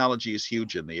everywhere. Technology is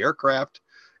huge in the aircraft,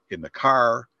 in the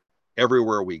car,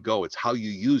 everywhere we go. It's how you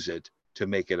use it to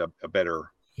make it a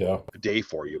better day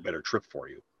for you, a better trip for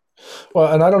you.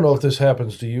 Well, and I don't know if this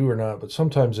happens to you or not, but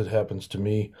sometimes it happens to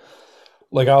me.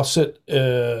 Like I'll sit,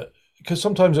 because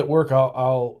sometimes at work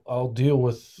I'll deal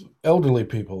with elderly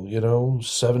people, 70s,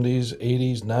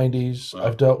 80s, 90s.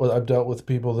 I've dealt with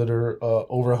people that are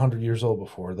over 100 years old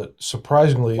before, that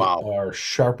surprisingly are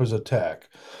sharp as a tack.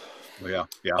 Yeah.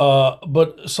 Yeah.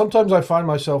 But sometimes I find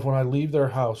myself when I leave their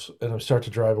house and I start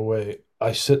to drive away,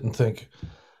 I sit and think,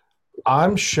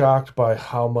 I'm shocked by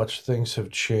how much things have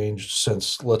changed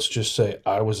since, let's just say,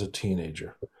 I was a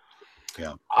teenager.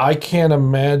 Yeah. I can't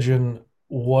imagine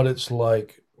what it's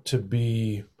like to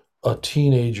be a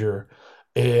teenager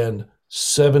and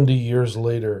 70 years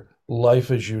later,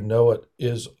 life as you know it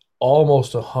is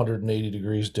almost 180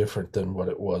 degrees different than what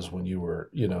it was when you were,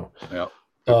 Yeah. Good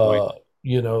point. uh,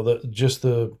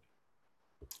 the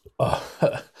uh,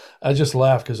 I just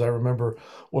laugh because I remember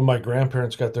when my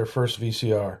grandparents got their first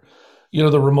VCR.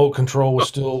 The remote control was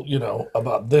still,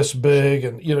 about this big,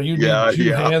 and you need Yeah. two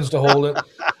Yeah. hands to hold it.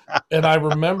 And I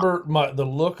remember the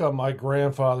look on my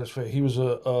grandfather's face. He was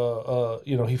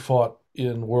he fought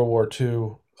in World War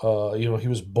II. He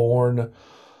was born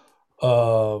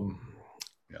um,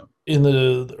 Yeah. in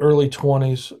the early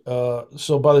 20s.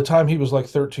 So by the time he was like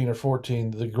 13 or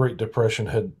 14, the Great Depression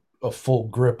had a full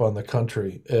grip on the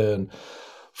country. And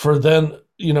for then,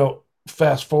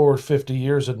 fast forward 50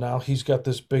 years, and now he's got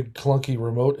this big clunky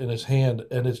remote in his hand,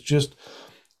 and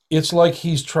it's like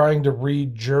he's trying to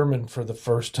read German for the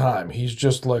first time. He's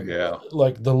just Yeah.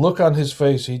 like the look on his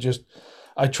face.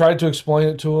 I tried to explain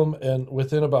it to him, and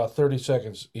within about 30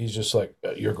 seconds, he's just like,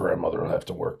 "Your grandmother will have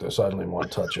to work this. I don't even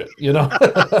want to touch it."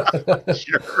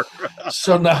 Sure.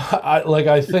 So now,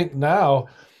 I think now,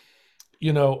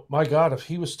 my God, if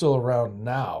he was still around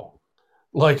now,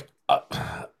 like,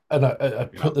 and I Yeah.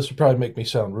 put this would probably make me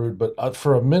sound rude, but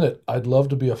for a minute, I'd love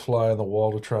to be a fly on the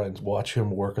wall to try and watch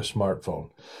him work a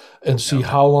smartphone and see Yeah.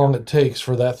 how long it takes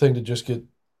for that thing to just get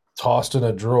tossed in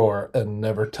a drawer and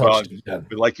never Well, touched again.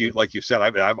 but like you said,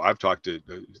 I've talked to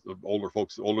older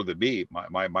folks older than me.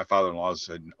 My father-in-law is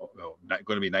going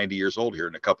to be 90 years old here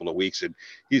in a couple of weeks, and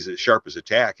he's as sharp as a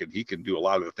tack, and he can do a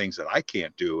lot of the things that I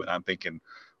can't do. And I'm thinking,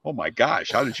 oh my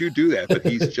gosh, how did you do that? But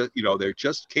he's just, they're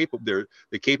just capable. They're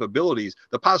the capabilities,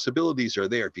 the possibilities are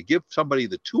there. If you give somebody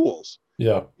the tools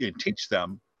Yeah, and teach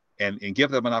them and give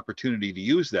them an opportunity to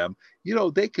use them,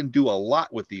 they can do a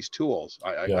lot with these tools.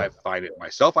 yeah, I find it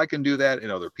myself. I can do that,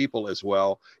 and other people as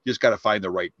well. You just got to find the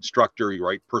right instructor, the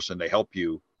right person to help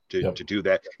you yep, to do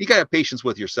that. You got to have patience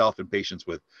with yourself and patience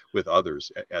with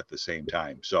others at the same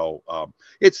time. So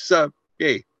it's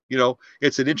hey,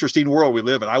 it's an interesting world we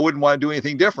live in. I wouldn't want to do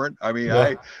anything different. I mean,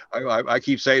 yeah. I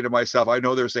keep saying to myself, I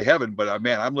know there's a heaven, but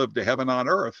man, I'm lived to heaven on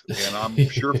earth, and I'm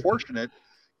sure fortunate.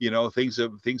 Things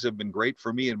have been great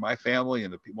for me and my family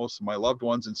and most of my loved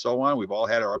ones and so on. We've all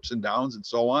had our ups and downs and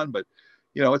so on, but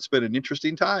it's been an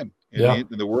interesting time, and Yeah,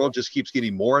 the world just keeps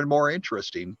getting more and more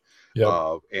interesting.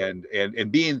 yep.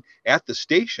 And being at the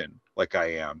station like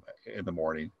I am in the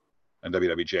morning on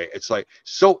WWJ, it's like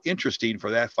so interesting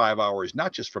for that 5 hours,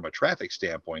 not just from a traffic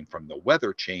standpoint, from the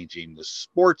weather changing, the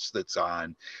sports that's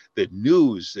on, the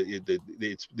news.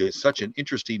 It's such an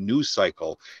interesting news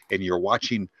cycle, and you're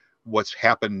watching what's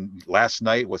happened last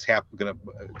night, what's going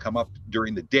to come up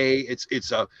during the day. It's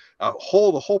the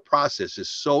whole process is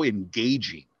so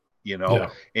engaging, Yeah,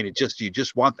 and you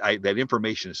just want that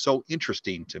information is so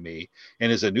interesting to me.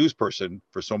 And as a news person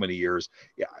for so many years,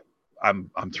 yeah,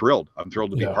 I'm thrilled. I'm thrilled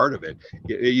to be yeah. part of it.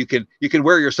 You can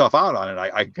wear yourself out on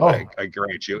it. Oh, I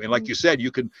grant you. And like you said,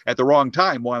 you can at the wrong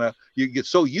time you get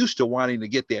so used to wanting to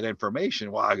get that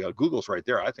information. Well, Google's right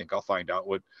there. I think I'll find out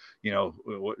what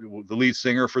the lead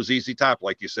singer for ZZ Top,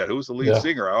 like you said, who's the lead yeah,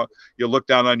 singer? You look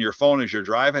down on your phone as you're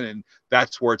driving, and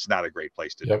that's where it's not a great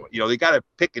place to do yep. it. They got to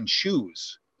pick and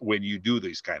choose when you do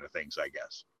these kind of things, I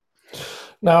guess.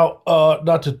 Now,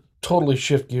 not to totally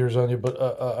shift gears on you, but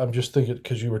I'm just thinking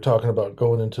because you were talking about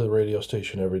going into the radio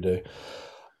station every day.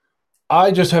 I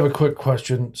just have a quick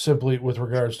question, simply with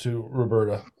regards to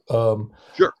Roberta.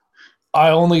 Sure. I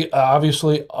only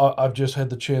obviously I've just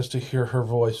had the chance to hear her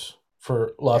voice for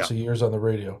Yeah. lots of years on the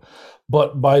radio,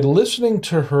 but by listening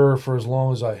to her for as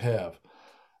long as I have,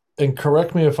 and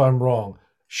correct me if I'm wrong,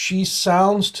 she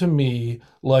sounds to me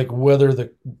like whether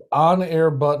the on-air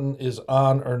button is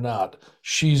on or not,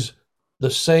 she's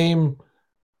the same,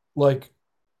 like,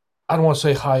 I don't want to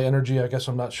say high energy. I guess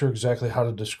I'm not sure exactly how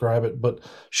to describe it, but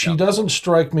she Yeah. doesn't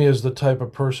strike me as the type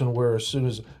of person where as soon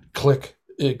as click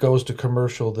it goes to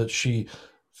commercial that she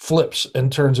flips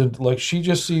and turns into, like, she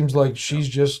just seems like Yeah. she's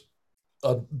just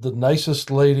the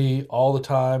nicest lady all the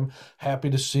time. Happy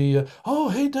to see you. Oh,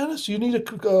 hey Dennis, you need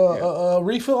Yeah. a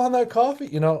refill on that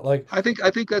coffee? Like, I think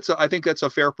that's a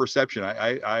fair perception.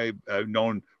 I've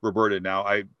known Roberta now.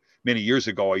 many years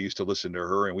ago, I used to listen to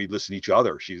her, and we'd listen to each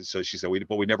other. She said,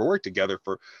 but we never worked together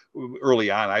for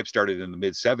early on. I've started in the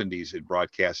mid 70s in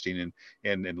broadcasting,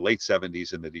 and in late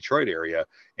 70s in the Detroit area.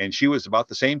 And she was about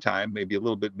the same time, maybe a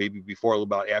little bit, maybe before, a little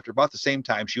bit after, about the same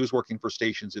time. She was working for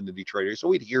stations in the Detroit area. So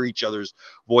we'd hear each other's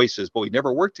voices, but we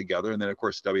never worked together. And then, of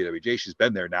course, WWJ, she's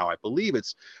been there now. I believe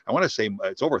I want to say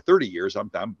it's over 30 years. I'm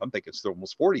thinking it's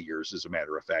almost 40 years, as a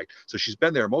matter of fact. So she's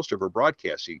been there most of her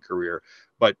broadcasting career,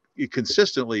 but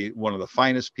consistently one of the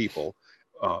finest people,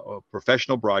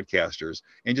 professional broadcasters,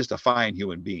 and just a fine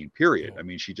human being, period. I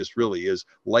mean, she just really is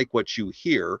like what you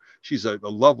hear. She's a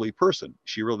lovely person.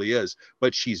 She really is,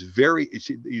 but she's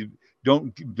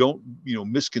don't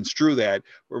misconstrue that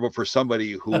for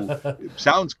somebody who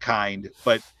sounds kind,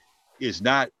 but is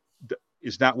not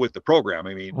with the program.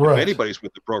 I mean, if anybody's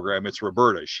with the program, it's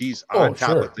Roberta. She's on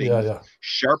top of things,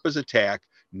 sharp as a tack,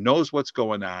 knows what's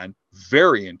going on,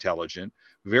 very intelligent,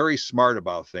 very smart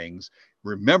about things,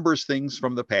 remembers things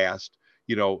from the past,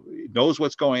 knows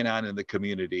what's going on in the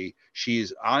community.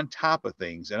 She's on top of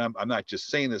things. And I'm not just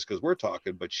saying this because we're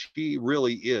talking, but she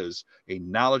really is a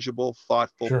knowledgeable,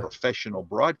 thoughtful, professional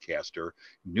broadcaster,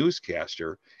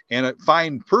 newscaster, and a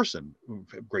fine person.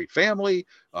 Great family,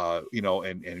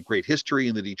 and great history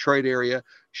in the Detroit area.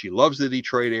 She loves the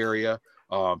Detroit area.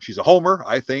 She's a homer,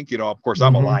 I think. Of course,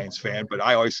 I'm a Lions fan, but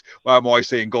I'm always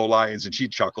saying "Go Lions," and she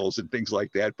chuckles and things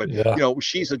like that. But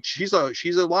she's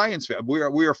a Lions fan.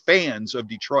 We are fans of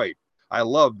Detroit. I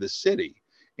love this city,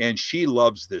 and she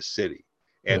loves this city,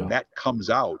 and that comes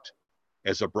out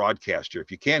as a broadcaster.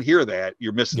 If you can't hear that,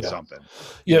 you're missing something.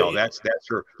 That's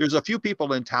her. There's a few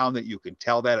people in town that you can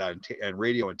tell that on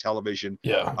radio and television.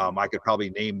 I could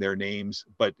probably name their names,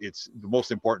 but it's the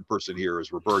most important person here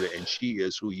is Roberta, and she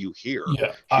is who you hear.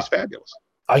 She's fabulous.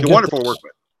 She's wonderful to work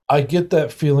with. I get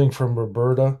that feeling from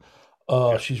Roberta.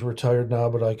 She's retired now,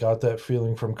 but I got that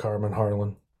feeling from Carmen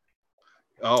Harlan.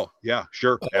 Oh yeah,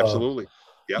 sure, absolutely.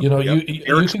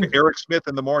 Eric Smith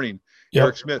in the morning.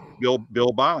 Eric Smith,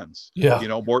 Bill Bonds.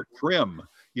 Mort Krim.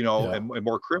 And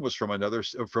Mort Krim was from another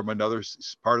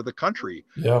part of the country,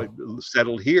 but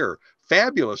settled here.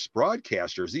 Fabulous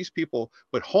broadcasters. These people,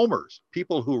 but homers,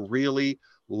 people who really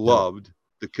loved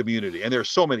the community. And there's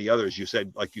so many others.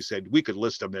 Like you said, we could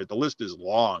list them there. The list is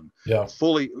long.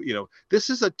 Fully. This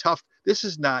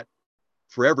is not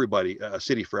for everybody, a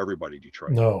city for everybody,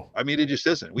 Detroit. No. I mean, it just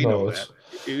isn't. We know that.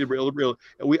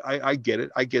 I get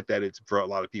it. I get that it's for a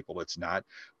lot of people, it's not.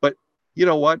 But you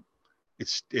know what?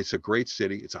 It's a great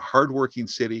city. It's a hardworking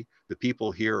city. The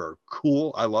people here are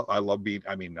cool. I love being.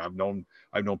 I mean, I've known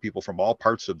people from all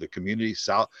parts of the community,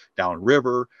 south,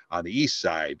 downriver, on the east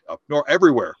side, up north,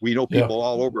 everywhere. We know people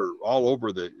all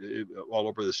over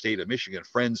the state of Michigan,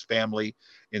 friends, family,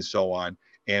 and so on.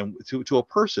 And to a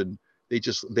person,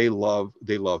 they love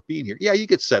being here. Yeah, you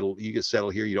get settled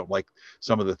here. You don't like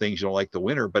some of the things, you don't like the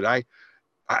winter, but I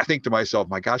think to myself,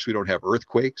 my gosh, we don't have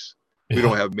earthquakes. We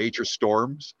don't have major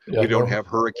storms. We don't have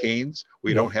hurricanes.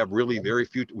 We don't have we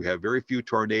have very few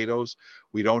tornadoes.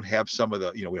 We don't have some of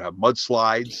the, we have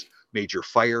mudslides, major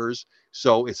fires.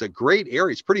 So it's a great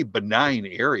area. It's a pretty benign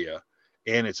area,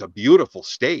 and it's a beautiful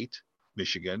state,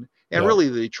 Michigan. And really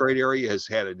the Detroit area has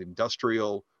had an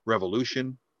industrial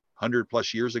revolution 100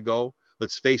 plus years ago.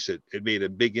 Let's face it, it made a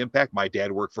big impact. My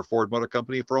dad worked for Ford Motor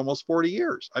Company for almost 40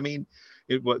 years. I mean,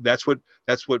 that's what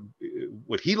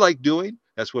he liked doing.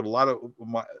 That's what a lot of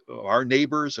our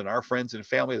neighbors and our friends and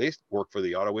family, they work for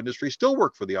the auto industry, still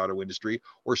work for the auto industry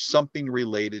or something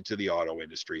related to the auto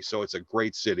industry. So it's a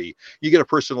great city. You get a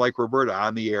person like Roberta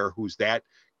on the air who's that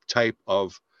type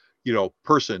of,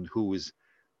 person who has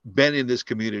been in this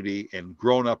community and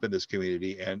grown up in this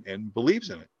community and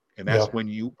believes in it. And that's when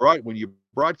you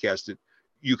broadcast it,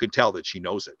 you can tell that she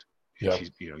knows it.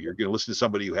 She's, you're going to listen to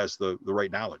somebody who has the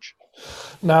right knowledge.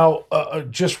 Now,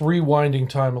 just rewinding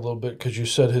time a little bit, because you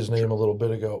said his name a little bit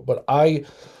ago, but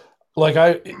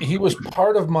he was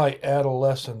part of my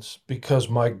adolescence because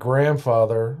my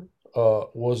grandfather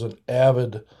was an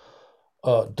avid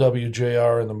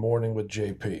WJR in the morning with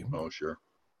JP. Oh, sure.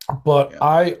 But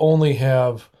I only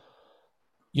have,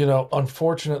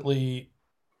 unfortunately,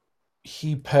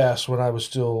 he passed when I was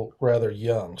still rather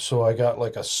young, so I got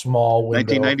like a small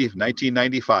window.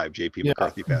 1995, J.P.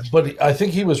 McCarthy passed. But I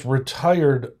think he was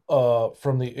retired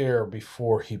from the air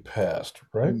before he passed,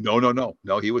 right?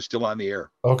 No, he was still on the air.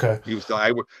 Okay. He was still.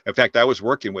 In fact, I was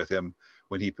working with him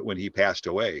when he passed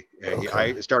away. Okay.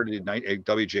 I started at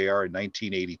WJR in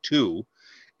 1982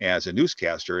 as a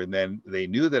newscaster, and then they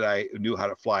knew that I knew how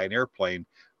to fly an airplane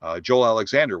Joel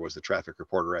Alexander was the traffic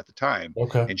reporter at the time.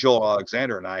 Okay. And Joel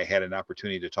Alexander and I had an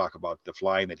opportunity to talk about the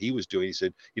flying that he was doing. He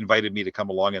said, he invited me to come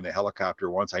along in the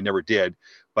helicopter once. I never did,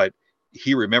 but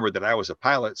he remembered that I was a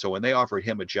pilot. So when they offered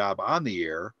him a job on the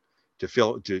air to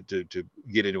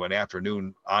get into an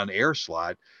afternoon on air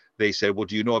slot, they said, well,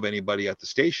 do you know of anybody at the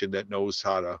station that knows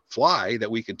how to fly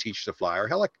that we can teach to fly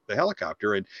the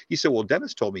helicopter? And he said, well,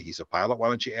 Dennis told me he's a pilot. Why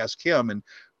don't you ask him? And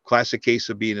classic case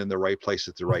of being in the right place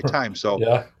at the right time. So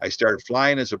Yeah. I started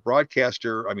flying as a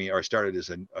broadcaster. I started as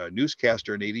a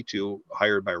newscaster in '82,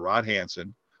 hired by Rod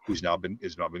Hansen, who's now been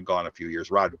gone a few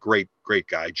years. Rod, great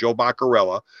guy. Joe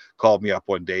Baccarella called me up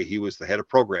one day. He was the head of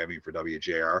programming for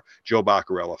WJR. Joe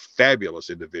Baccarella, fabulous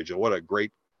individual. What a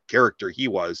great character he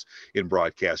was in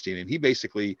broadcasting. And he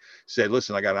basically said,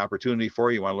 listen, I got an opportunity for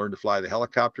you. You want to learn to fly the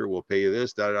helicopter? We'll pay you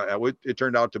this. It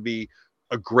turned out to be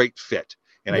a great fit.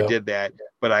 And I did that,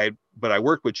 but I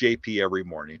worked with JP every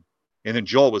morning. And then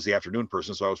Joel was the afternoon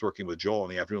person. So I was working with Joel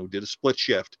in the afternoon. We did a split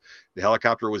shift. The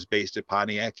helicopter was based at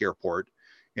Pontiac Airport.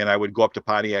 And I would go up to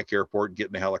Pontiac Airport, get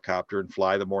in the helicopter and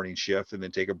fly the morning shift, and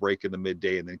then take a break in the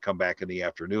midday and then come back in the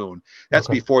afternoon. That's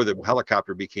before the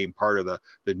helicopter became part of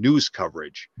the news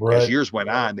coverage. Right. As years went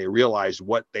on, they realized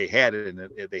what they had in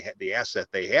the asset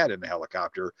they had in the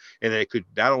helicopter, and it could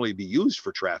not only be used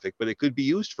for traffic, but it could be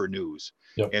used for news.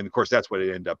 Yep. And of course, that's what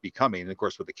it ended up becoming. And of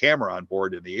course, with the camera on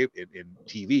board in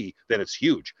TV, then it's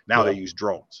huge. Now they use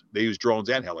drones. They use drones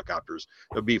and helicopters.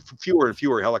 There'll be fewer and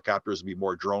fewer helicopters, and be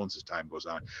more drones as time goes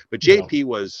on. But JP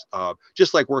was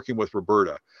just like working with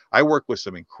Roberta. I worked with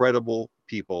some incredible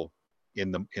people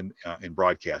in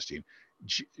broadcasting.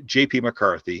 JP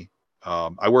McCarthy.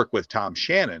 I worked with Tom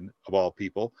Shannon, of all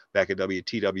people, back at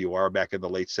WTWR back in the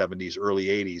late 70s, early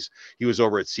 80s. He was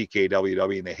over at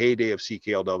CKWW in the heyday of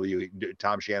CKLW.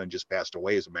 Tom Shannon just passed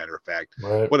away, as a matter of fact.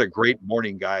 Right. What a great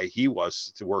morning guy he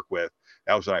was to work with.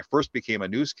 That was when I first became a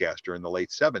newscaster in the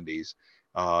late 70s.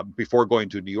 Before going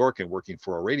to New York and working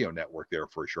for a radio network there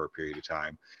for a short period of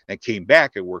time, and came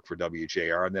back and worked for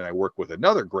WJR. And then I worked with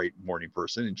another great morning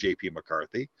person in JP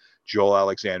McCarthy, Joel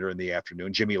Alexander in the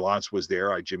afternoon. Jimmy Lance was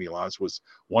there. Jimmy Lance was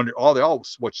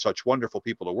such wonderful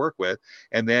people to work with.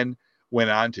 And then went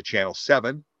on to Channel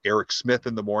 7, Eric Smith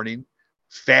in the morning.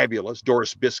 Fabulous.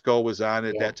 Doris Biscoe was on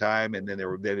at that time, and then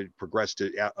it progressed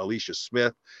to Alicia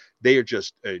Smith. They are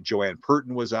just Joanne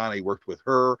Purton was on. I worked with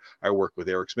her. I worked with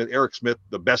Eric Smith. Eric Smith,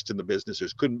 the best in the business.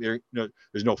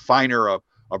 There's no finer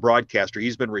a broadcaster.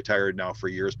 He's been retired now for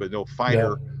years, but no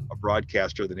finer a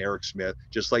broadcaster than Eric Smith.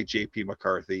 Just like JP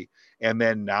McCarthy, and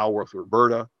then now with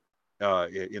Roberta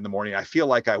in the morning. I feel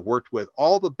like I worked with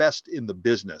all the best in the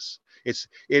business. It's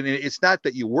not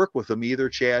that you work with them either,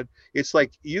 Chad. It's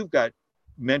like you've got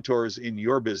mentors in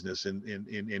your business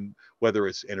in whether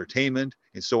it's entertainment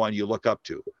and so on, you look up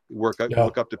to. Look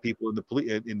up to people in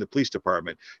the police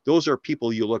department. Those are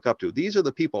people you look up to. These are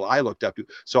the people I looked up to.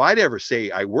 So I never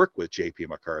say I work with JP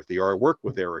McCarthy or I work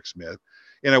with Eric Smith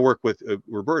and I work with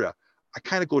Roberta. I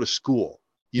kind of go to school.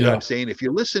 You know what I'm saying? If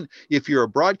you're a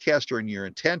broadcaster and you're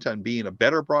intent on being a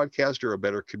better broadcaster, a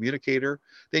better communicator,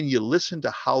 then you listen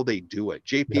to how they do it.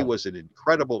 JP was an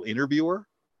incredible interviewer.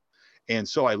 And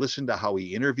so I listened to how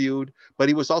he interviewed, but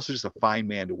he was also just a fine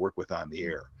man to work with on the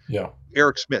air. Yeah.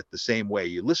 Eric Smith, the same way.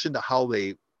 You listen to how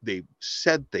they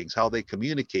said things, how they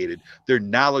communicated, their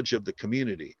knowledge of the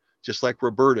community, just like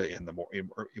Roberta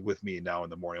with me now in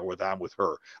the morning, or I'm with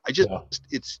her.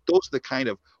 It's those are the kind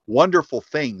of wonderful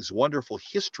things, wonderful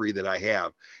history that I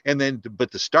have. And then,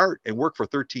 but to start and work for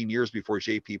 13 years before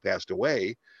JP passed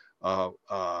away,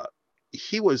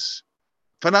 he was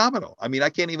phenomenal. I mean, I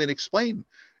can't even explain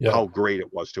how great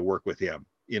it was to work with him,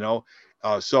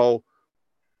 so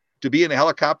to be in a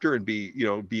helicopter and be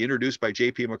introduced by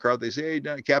JP McCarthy. They say,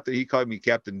 hey, Captain, he called me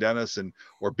Captain Dennis,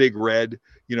 or Big Red,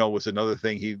 was another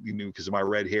thing he knew because of my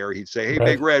red hair. He'd say, hey,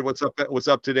 Big Red, what's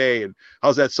up today? And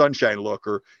how's that sunshine look?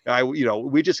 Or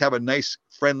we just have a nice,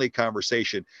 friendly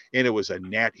conversation. And it was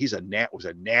he's a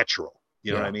natural,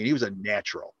 you know what I mean? He was a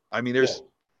natural. I mean, there's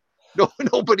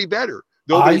nobody better.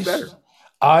 Nobody better.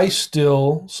 I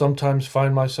still sometimes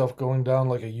find myself going down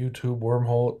like a YouTube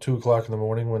wormhole at 2:00 in the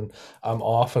morning when I'm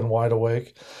off and wide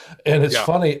awake. And it's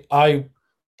funny, I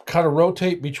kind of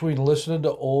rotate between listening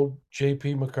to old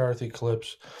JP McCarthy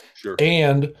clips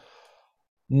and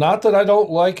not that I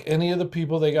don't like any of the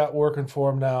people they got working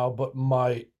for him now, but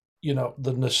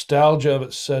the nostalgia of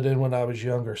it set in when I was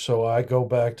younger. So I go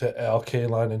back to Al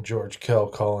Kaline and George Kell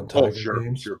calling Tiger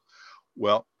games. Sure.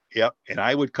 Well, Yep. And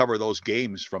I would cover those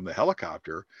games from the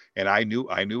helicopter. And I knew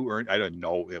Ernie. I don't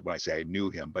know when I say I knew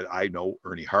him, but I know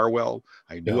Ernie Harwell.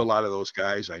 I knew a lot of those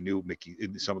guys. I knew Mickey.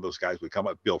 Some of those guys would come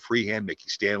up. Bill Freehand, Mickey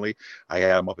Stanley. I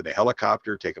had them up in the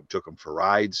helicopter. Took them for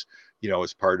rides.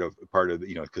 As part of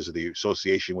because of the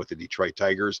association with the Detroit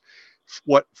Tigers.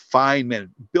 What fine men.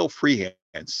 Bill Freehand,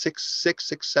 6'6",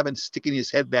 6'7", sticking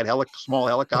his head in that small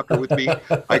helicopter with me.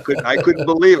 I couldn't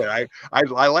believe it.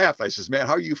 I laughed. I says, man,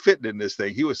 how are you fitting in this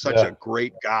thing? He was such a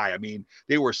great guy. I mean,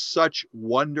 they were such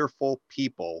wonderful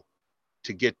people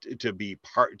to get to be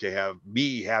to have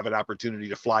me have an opportunity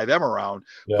to fly them around,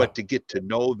 but to get to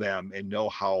know them and know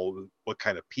what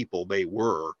kind of people they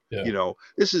were.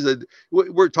 This is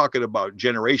we're talking about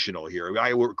generational here.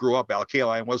 I grew up, Al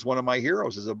Kaline was one of my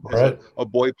heroes as a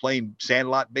boy playing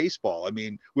sandlot baseball. I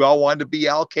mean, we all wanted to be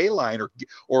Al Kaline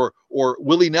or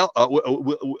Willie who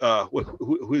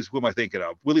am I thinking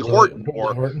of? Willie Horton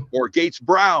or Gates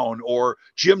Brown or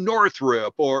Jim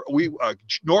Northrup or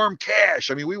Norm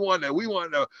Cash. I mean, we want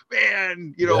to,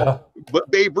 man, but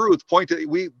Babe Ruth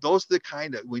those are the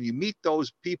kind of, when you meet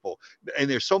those people, and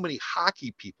there's so many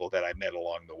hockey people that I met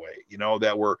along the way,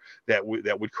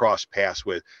 that would cross paths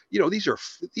with,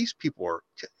 these people are,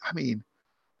 I mean,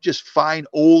 just fine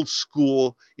old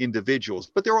school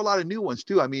individuals, but there were a lot of new ones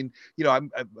too. I mean, I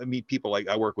meet people like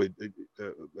I work with.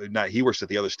 He works at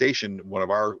the other station, one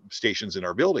of our stations in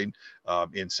our building,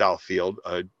 in Southfield.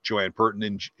 Joanne Purton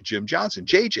and Jim Johnson,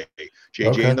 JJ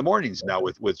in the mornings now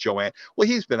with Joanne. Well,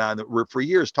 he's been on for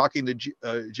years talking to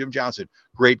Jim Johnson.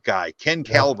 Great guy. Ken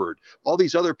Calvert. All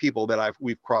these other people that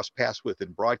we've crossed paths with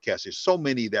in broadcast. There's so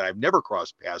many that I've never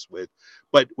crossed paths with,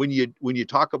 but when you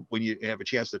have a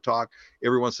chance to talk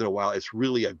every once in a while, it's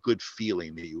really a good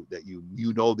feeling that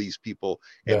you know these people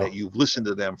and that you've listened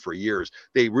to them for years.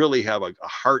 They really have a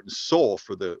heart and soul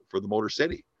for the Motor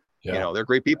City. They're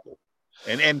great people,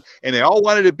 and they all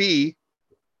wanted to be.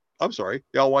 I'm sorry,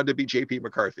 they all wanted to be J.P.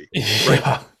 McCarthy.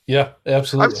 Right? Yeah,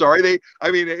 absolutely. I'm sorry.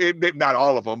 Not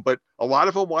all of them, but a lot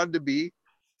of them wanted to be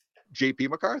J.P.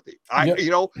 McCarthy.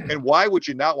 And why would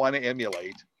you not want to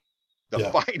emulate the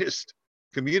finest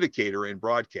communicator and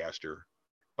broadcaster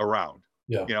around?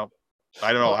 I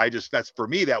don't know. That's for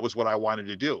me, that was what I wanted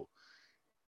to do.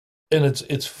 And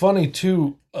it's funny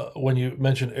too, when you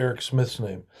mentioned Eric Smith's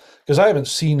name, because I haven't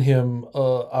seen him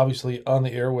obviously on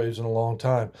the airwaves in a long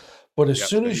time. But as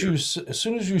soon as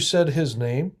you said his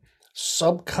name,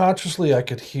 subconsciously I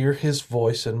could hear his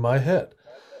voice in my head.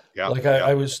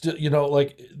 I was still,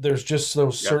 there's just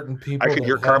those certain people. I could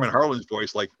hear Carmen Harlan's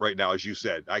voice, like right now, as you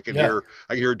said. I can hear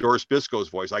Doris Biscoe's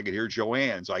voice. I can hear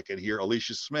Joanne's. I can hear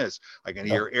Alicia Smith's. I can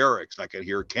hear Eric's. I can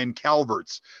hear Ken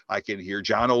Calvert's. I can hear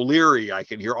John O'Leary. I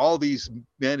can hear all these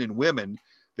men and women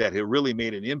that have really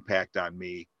made an impact on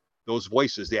me. Those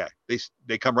voices, they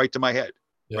come right to my head,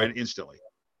 right instantly.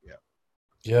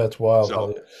 Yeah, it's wild.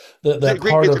 So it's a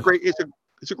great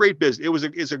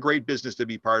business. It's a great business to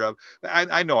be part of.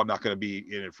 I know I'm not going to be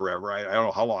in it forever. I don't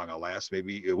know how long I'll last.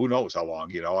 Maybe, who knows how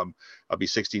long, I'll be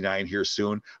 69 here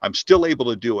soon. I'm still able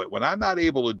to do it. When I'm not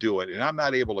able to do it and I'm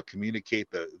not able to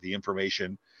communicate the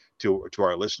information to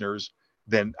our listeners,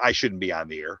 then I shouldn't be on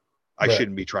the air. I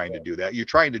shouldn't be trying to do that. You're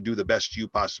trying to do the best you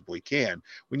possibly can.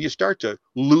 When you start to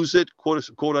lose it,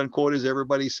 quote unquote, as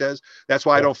everybody says, that's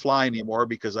why I don't fly anymore,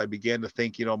 because I began to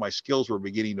think, my skills were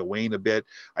beginning to wane a bit.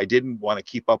 I didn't want to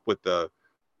keep up with the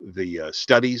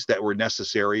studies that were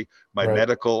necessary. I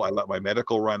let my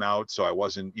medical run out. So I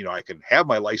wasn't, I can have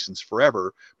my license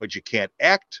forever, but you can't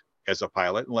act as a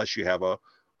pilot unless you have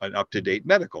an up-to-date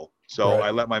medical. So I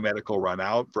let my medical run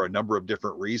out for a number of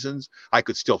different reasons. I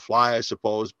could still fly, I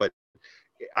suppose, but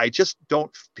I just don't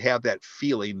have that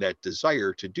feeling, that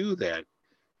desire to do that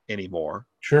anymore.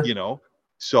 Sure.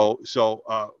 So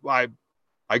I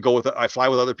fly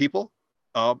with other people,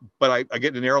 but I get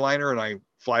in an airliner and I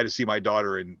fly to see my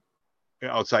daughter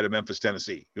outside of Memphis,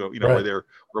 Tennessee, where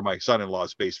my son-in-law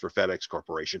is based for FedEx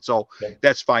Corporation. So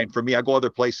that's fine for me. I go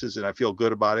other places and I feel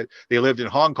good about it. They lived in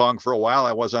Hong Kong for a while.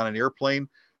 I was on an airplane.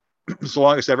 It's the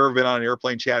longest I've ever been on an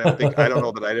airplane, Chad. I don't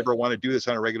know that I'd ever want to do this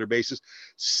on a regular basis.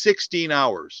 16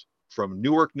 hours from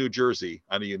Newark, New Jersey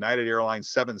on a United Airlines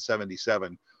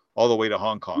 777 all the way to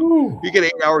Hong Kong. Ooh. You get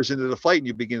 8 hours into the flight and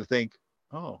you begin to think,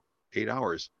 8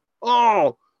 hours.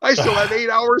 Oh, I still have 8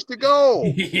 hours to go.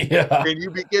 And you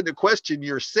begin to question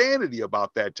your sanity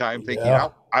about that time, thinking,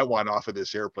 I want off of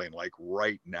this airplane like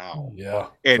right now. Yeah,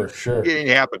 and for sure. It ain't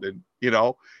happening,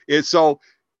 It's so,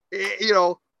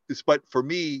 but for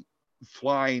me,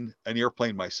 flying an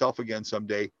airplane myself again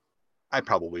someday, I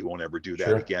probably won't ever do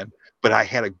that again. But I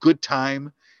had a good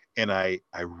time, and I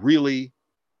really,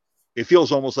 it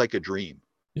feels almost like a dream.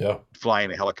 Yeah.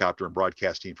 flying a helicopter and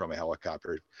broadcasting from a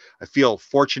helicopter. I feel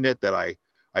fortunate that I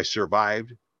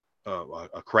survived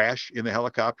a crash in the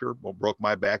helicopter. Broke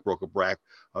my back, broke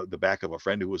the back of a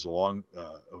friend who was along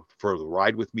for the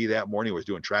ride with me that morning. I was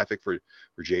doing traffic for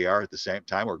JR at the same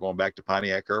time. We're going back to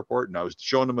Pontiac Airport, and I was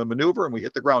showing him a maneuver, and we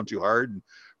hit the ground too hard and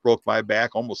broke my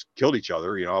back, almost killed each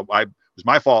other. You know, it was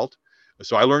my fault.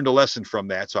 So I learned a lesson from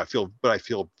that. So I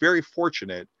feel very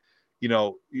fortunate. You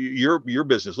know, your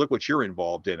business, look what you're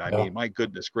involved in. I mean, my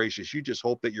goodness gracious, you just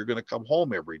hope that you're going to come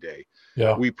home every day.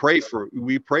 Yeah. We pray for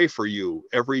you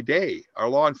every day. Our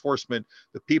law enforcement,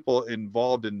 the people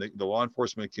involved in the law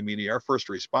enforcement community, our first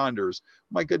responders,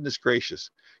 my goodness gracious.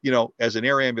 You know, as an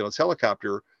air ambulance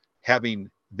helicopter, having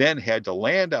then had to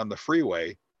land on the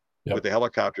freeway with the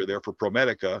helicopter there for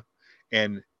ProMedica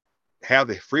and have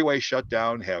the freeway shut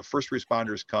down, have first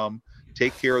responders come,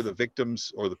 take care of the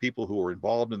victims or the people who were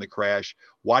involved in the crash,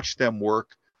 watch them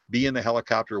work, be in the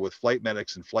helicopter with flight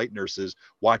medics and flight nurses,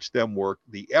 watch them work.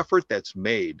 The effort that's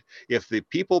made, if the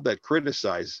people that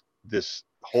criticize this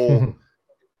whole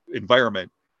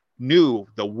environment knew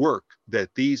the work that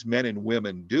these men and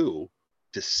women do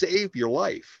to save your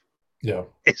life,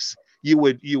 you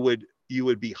would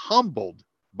be humbled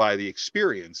by the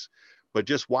experience. But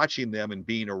just watching them and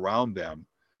being around them,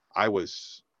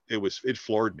 it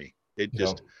floored me.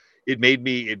 It made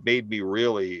me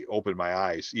really open my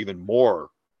eyes even more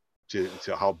to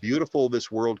how beautiful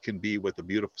this world can be with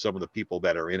some of the people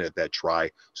that are in it that try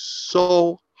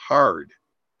so hard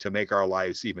to make our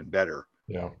lives even better.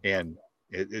 Yeah. And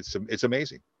it's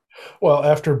amazing. Well,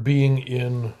 after being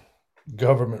in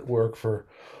government work for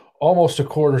almost a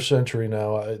quarter century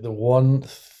now, the one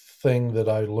thing that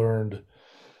I learned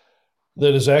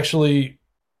that is actually,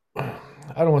 I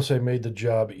don't want to say made the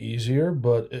job easier,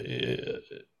 but it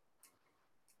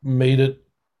made it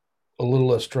a little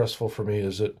less stressful for me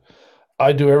is that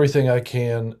I do everything I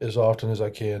can as often as I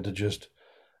can to just,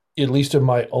 at least in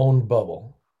my own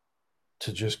bubble,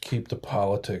 to just keep the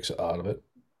politics out of it,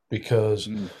 because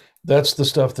that's the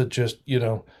stuff that just,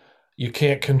 you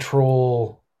can't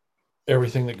control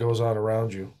everything that goes on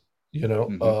around you,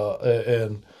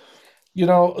 and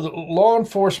law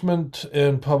enforcement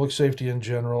and public safety in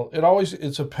general,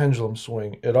 it's a pendulum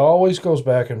swing. It always goes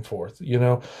back and forth.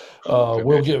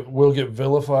 We'll get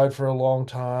vilified for a long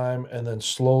time, and then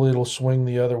slowly it'll swing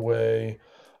the other way.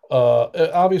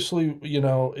 Obviously,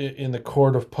 in the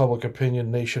court of public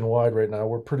opinion nationwide right now,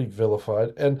 we're pretty vilified,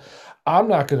 and I'm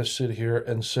not going to sit here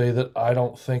and say that I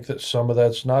don't think that some of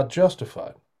that's not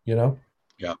justified. Yeah.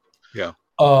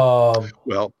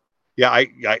 Well, yeah,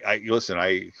 I listen.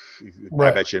 I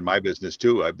bet you in my business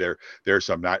too. I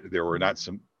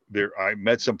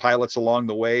met some pilots along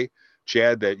the way,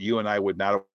 Chad, that you and I would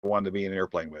not have wanted to be in an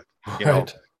airplane with.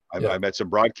 I met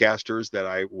some broadcasters that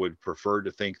I would prefer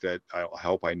to think that I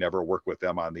hope I never work with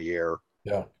them on the air.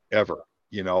 Ever.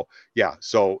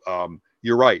 So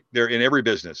you're right. They're in every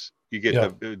business. You get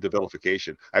the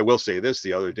vilification. I will say this: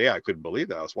 the other day, I couldn't believe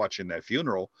that I was watching that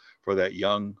funeral for that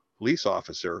young police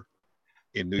officer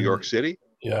in New York City.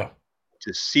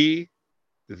 To see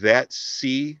that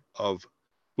sea of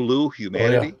blue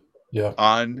humanity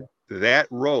on that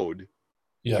road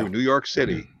through New York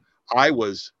City, I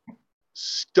was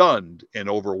stunned and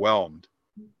overwhelmed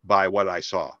by what I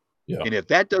saw. And if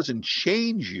that doesn't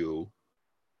change you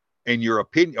and your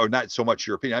opinion, or not so much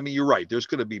your opinion, I mean, you're right. There's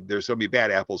going to be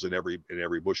bad apples in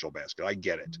every bushel basket. I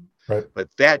get it. Right. But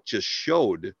that just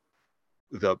showed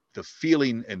the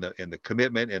feeling and the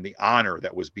commitment and the honor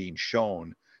that was being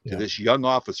shown to this young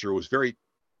officer who was very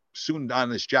soon on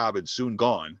this job and soon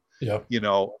gone.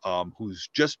 Who's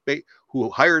who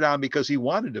hired on because he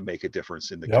wanted to make a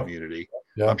difference in the community.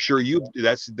 I'm sure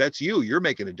that's you're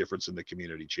making a difference in the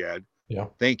community, Chad.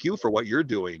 Thank you for what you're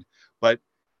doing. But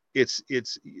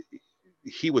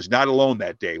he was not alone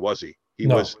that day, was he?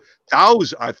 Was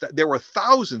thousands. There were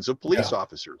thousands of police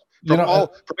officers from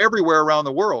everywhere around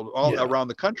the world, around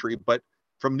the country, but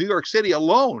from New York City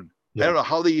alone. I don't know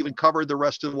how they even covered the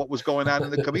rest of what was going on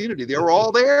in the community. They were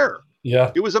all there.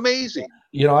 It was amazing.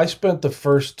 I spent the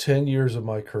first 10 years of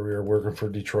my career working for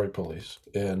Detroit police.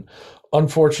 And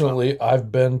unfortunately,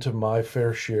 I've been to my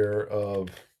fair share of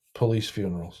police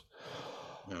funerals.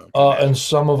 And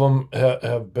some of them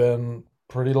have been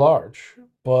pretty large,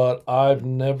 but I've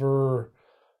never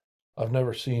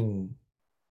seen.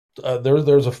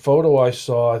 There's a photo I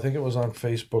saw. I think it was on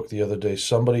Facebook the other day.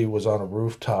 Somebody was on a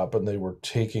rooftop and they were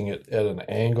taking it at an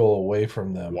angle away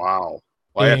from them. Wow!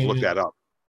 I have to look that up.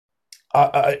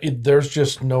 There's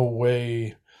just no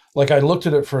way. Like, I looked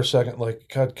at it for a second. Like,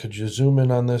 God, could you zoom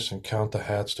in on this and count the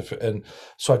hats and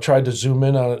so I tried to zoom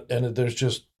in on it, and there's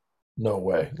just No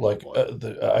way. Like Boy,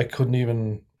 I couldn't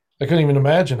even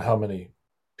imagine how many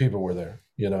people were there.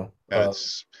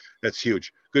 that's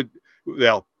huge. Good.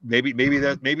 Well, maybe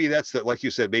that's the, like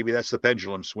you said, maybe that's the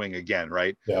pendulum swing again,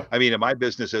 right? Yeah. I mean, in my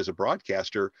business as a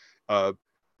broadcaster, uh,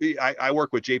 I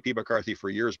worked with JP McCarthy for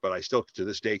years, but I still to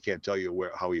this day can't tell you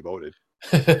how he voted.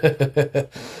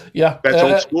 Yeah. That's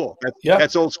old school. Yeah.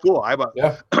 That's old school.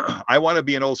 Yeah. I want to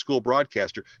be an old school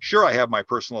broadcaster. Sure, I have my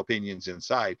personal opinions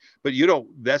inside, but you don't.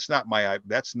 That's not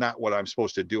what I'm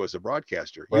supposed to do as a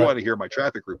broadcaster. You Right. want to hear my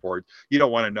traffic report. You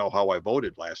don't want to know how I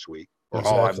voted last week or how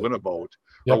I'm Exactly. going to vote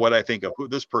or Yep. what I think of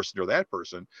this person or that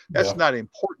person. That's Yeah. not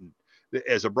important.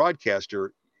 As a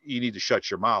broadcaster, you need to shut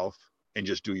your mouth and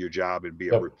just do your job and be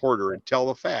a Yep. reporter and tell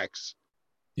the facts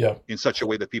Yeah. in such a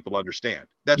way that people understand.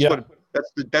 That's Yeah. what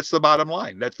that's the bottom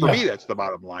line. That's for me, Yeah. that's the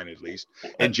bottom line at least.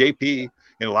 And JP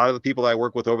and a lot of the people I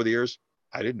work with over the years,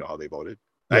 I didn't know how they voted.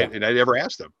 I Yeah. never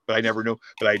asked them, but I never knew.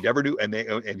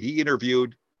 And he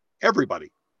interviewed everybody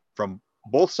from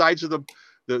both sides of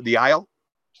the aisle,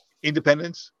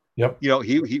 independents, Yep.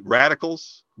 he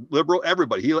radicals, liberal,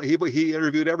 everybody. He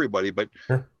interviewed everybody, but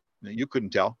Sure. you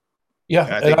couldn't tell. Yeah.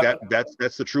 And I And think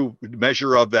that's the true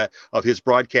measure of his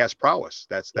broadcast prowess.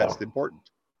 That's yeah. important.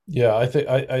 Yeah. I think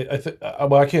I think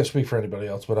well, I can't speak for anybody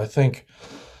else, but I think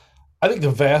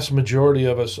the vast majority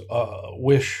of us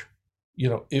wish,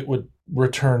 it would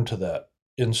return to that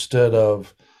instead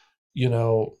of, you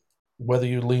know, whether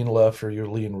you lean left or you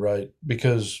lean right,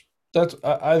 because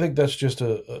I think that's just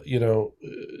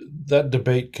that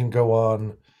debate can go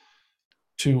on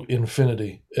to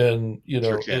infinity, and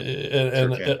Sure can.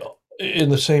 Sure can. in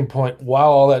the same point, while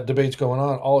all that debate's going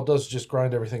on, all it does is just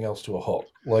grind everything else to a halt.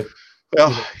 Like,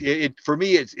 Well, you know, for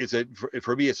me,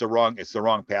 for me, it's the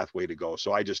wrong pathway to go.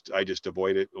 So I just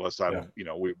avoid it unless yeah, I'm,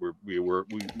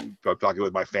 I'm talking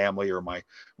with my family or my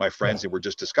yeah, friends and we're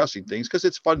just discussing things because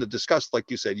it's fun to discuss. Like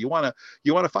you said, you want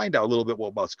to find out a little bit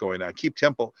about what's going on, keep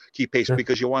tempo, keep pace, sure,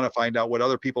 because you want to find out what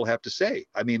other people have to say.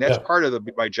 I mean, that's yeah, part of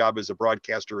my job as a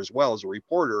broadcaster as well as a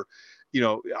reporter.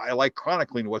 I like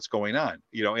chronicling what's going on,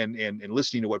 and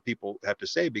listening to what people have to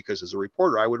say, because as a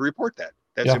reporter, I would report that.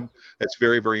 yeah, That's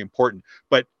very, very important.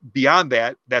 But beyond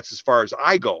that, that's as far as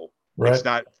I go. It's right,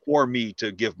 not for me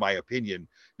to give my opinion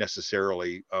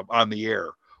necessarily on the air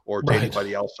or to right,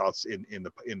 anybody else out in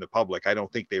the public. I don't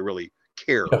think they really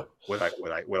care yeah, what I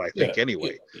yeah. think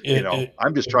anyway.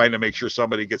 I'm just trying to make sure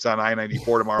somebody gets on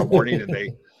I-94 tomorrow morning and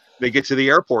they get to the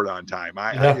airport on time.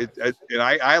 Yeah,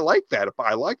 I like that.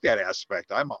 I like that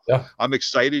aspect. yeah. I'm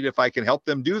excited if I can help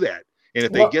them do that. And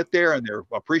if they Well, get there and they're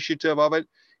appreciative of it,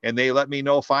 and they let me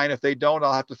know, fine. If they don't,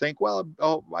 I'll have to think, well,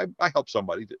 I helped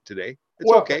somebody today. It's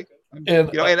well, okay. and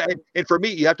And for me,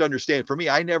 you have to understand. For me,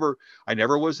 I never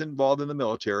was involved in the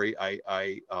military.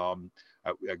 I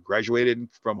graduated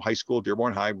from high school,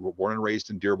 Dearborn High, born and raised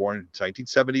in Dearborn in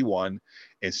 1971.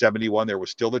 In 71, there was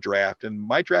still the draft, and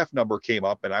my draft number came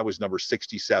up, and I was number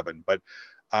 67. But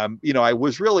I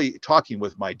was really talking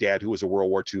with my dad, who was a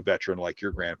World War II veteran, like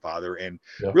your grandfather, and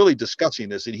yeah, really discussing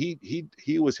this. And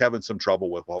he was having some trouble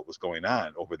with what was going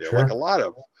on over there, like a sure, lot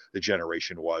of the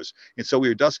generation was. And so we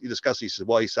were discussing. He said,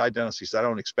 "Well," he said, "Dennis," he said, "I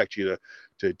don't expect you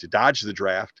to dodge the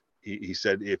draft." He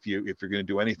said, if you're going to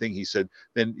do anything, he said,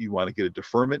 then you want to get a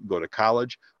deferment and go to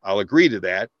college. I'll agree to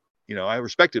that. I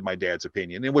respected my dad's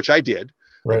opinion, in which I did.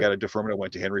 I right, got a deferment. I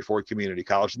went to Henry Ford Community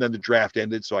College, and then the draft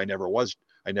ended, so I never was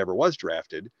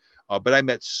drafted. But I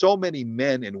met so many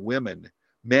men and women,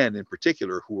 men in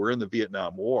particular, who were in the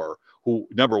Vietnam War, who,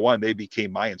 number one, they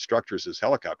became my instructors as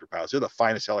helicopter pilots. They're the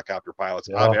finest helicopter pilots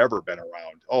I've yeah, ever been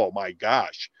around. Oh my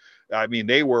gosh. I mean,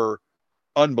 they were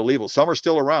unbelievable. Some are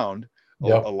still around.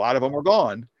 yeah, A lot of them are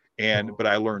gone. mhm, But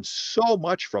I learned so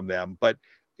much from them. But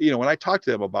when I talk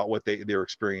to them about what their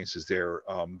experiences there,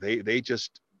 they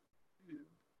just,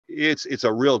 it's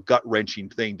a real gut wrenching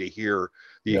thing to hear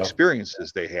the yeah,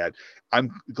 experiences they had. I'm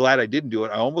glad I didn't do it.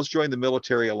 I almost joined the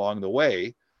military along the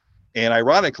way. And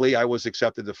ironically, I was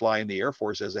accepted to fly in the Air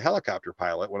Force as a helicopter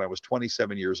pilot when I was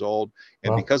 27 years old.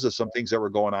 And well, because of some things that were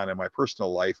going on in my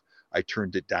personal life, I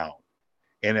turned it down.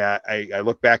 And I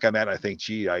look back on that and I think,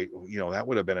 gee, that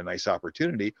would have been a nice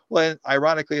opportunity. Well,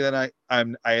 ironically, then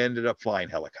I ended up flying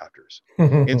helicopters.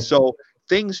 And so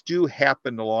things do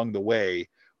happen along the way.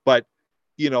 But,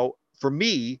 for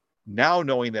me, now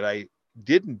knowing that I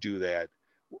didn't do that,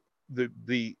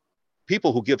 the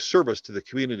people who give service to the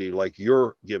community, like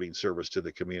you're giving service to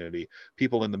the community,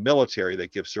 people in the military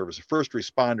that give service, first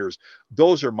responders,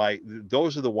 those are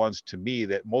the ones to me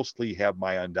that mostly have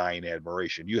my undying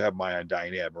admiration. You have my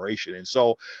undying admiration. And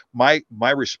so my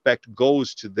respect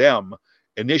goes to them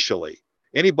initially.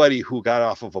 Anybody who got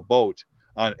off of a boat,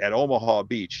 at Omaha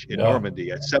Beach in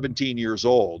Normandy at 17 years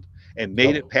old and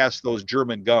made it past those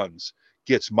German guns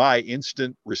gets my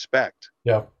instant respect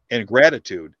and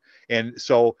gratitude. And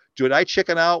so did I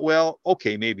chicken out? Well,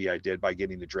 okay, maybe I did by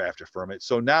getting the draft deferment.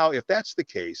 So now if that's the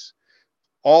case,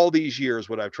 all these years,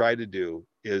 what I've tried to do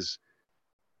is,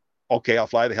 okay, I'll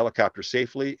fly the helicopter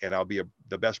safely and I'll be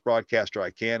the best broadcaster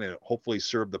I can and hopefully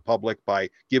serve the public by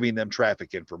giving them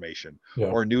traffic information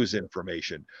or news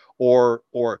information. Or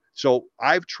so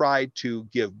I've tried to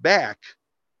give back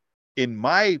in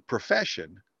my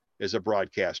profession as a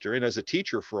broadcaster and as a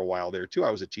teacher for a while there too. I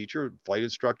was a teacher, flight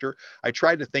instructor. I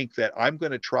tried to think that I'm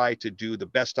going to try to do the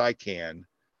best I can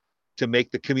to make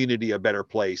the community a better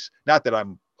place. Not that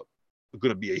I'm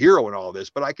going to be a hero in all this,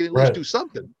 but I can at least do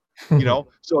something, you know?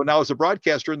 So now as a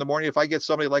broadcaster in the morning, if I get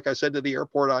somebody, like I said, to the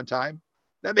airport on time,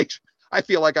 I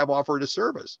feel like I've offered a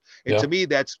service. And to me,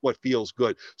 that's what feels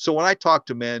good. So when I talk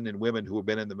to men and women who have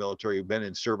been in the military, who've been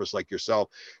in service like yourself,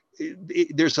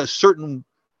 there's a certain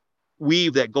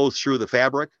weave that goes through the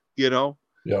fabric, you know?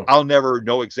 I'll never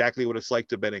know exactly what it's like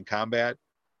to have been in combat.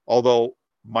 Although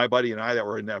my buddy and I that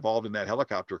were involved in that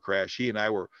helicopter crash, he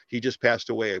just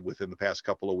passed away within the past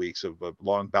couple of weeks of a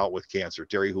long bout with cancer.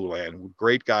 Terry Houlihan,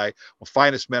 great guy, the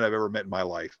finest man I've ever met in my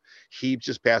life. He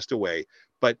just passed away.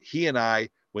 But he and I,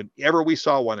 whenever we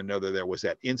saw one another, there was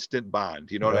that instant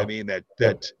bond. You know what I mean? That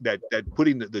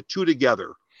putting the two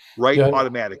together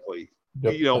automatically.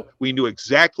 You know, we knew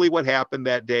exactly what happened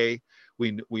that day.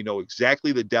 We know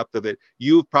exactly the depth of it.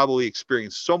 You've probably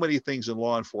experienced so many things in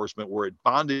law enforcement where it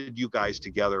bonded you guys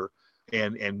together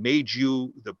and made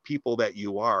you the people that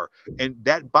you are. And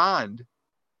that bond,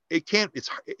 it can't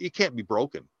be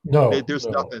broken. There's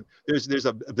nothing. There's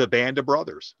the band of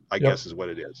brothers, I guess is what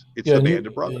it is. It's the band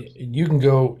of brothers. You can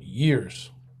go years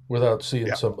without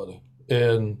seeing somebody,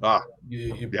 and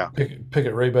you pick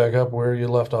it right back up where you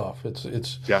left off. It's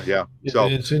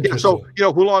interesting. So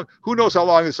who knows how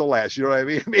long this will last? You know what I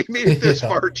mean? Maybe this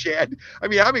far, Chad. I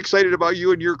mean, I'm excited about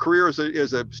you and your career as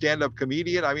a stand-up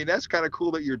comedian. I mean, that's kind of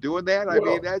cool that you're doing that. I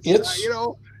mean,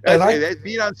 that's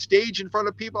being on stage in front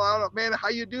of people. I don't know, man, how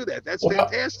you do that. That's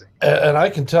fantastic. And I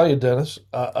can tell you, Dennis,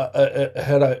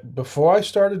 before I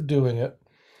started doing it,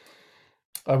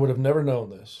 I would have never known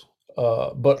this.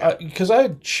 But because I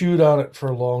had chewed on it for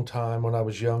a long time when I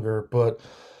was younger, but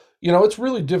it's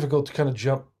really difficult to kind of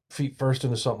jump feet first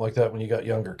into something like that when you got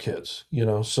younger kids,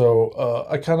 so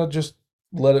I kind of just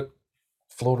let it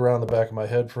float around the back of my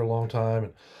head for a long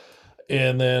time.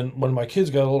 And then when my kids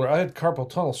got older, I had carpal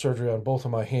tunnel surgery on both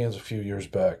of my hands a few years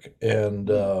back. And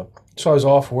so I was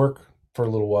off work for a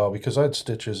little while because I had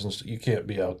stitches and you can't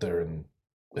be out there and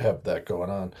have that going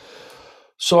on.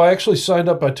 So I actually signed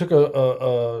up. I took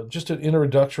just an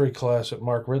introductory class at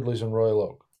Mark Ridley's in Royal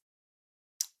Oak.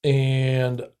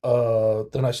 And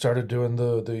then I started doing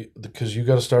because you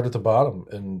got to start at the bottom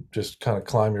and just kind of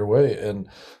climb your way. And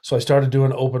so I started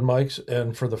doing open mics.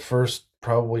 And for the first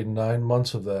probably 9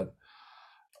 months of that,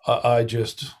 I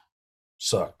just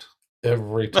sucked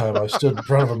every time I stood in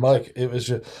front of a mic.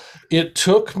 It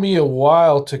took me a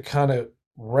while to kind of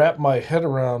wrap my head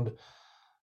around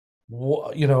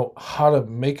how to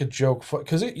make a joke fun,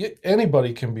 because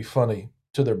anybody can be funny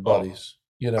to their buddies.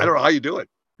 I don't know how you do it.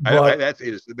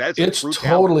 It's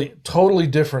totally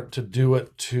different to do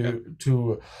it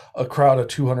to a crowd of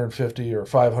 250 or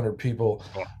 500 people.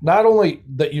 Not only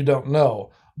that you don't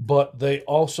know, but they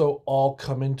also all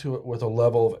come into it with a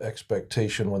level of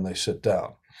expectation when they sit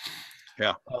down.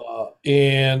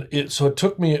 And it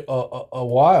took me a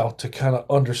while to kind of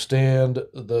understand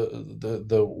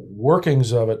the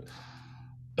workings of it.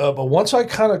 But once I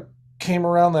kind of came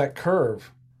around that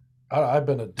curve, I've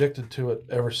been addicted to it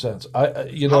ever since.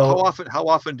 How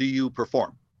often do you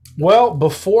perform? Well,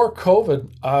 before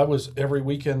COVID, I was every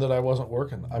weekend that I wasn't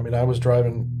working. I mean, I was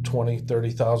driving 20,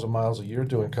 30,000 miles a year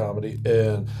doing comedy.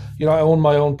 And, I own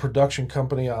my own production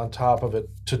company on top of it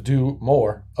to do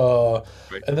more.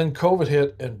 And then COVID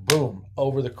hit and boom,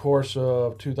 over the course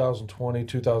of 2020,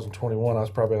 2021, I was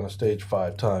probably on a stage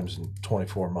 5 times in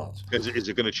 24 months. Is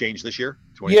it going to change this year?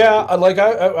 Yeah,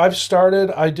 I've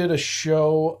started. I did a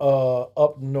show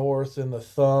up north in the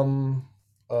Thumb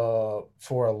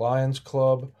for a Lions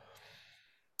Club.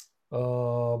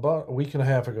 About a week and a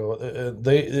half ago.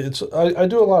 I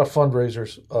do a lot of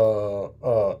fundraisers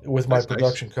with my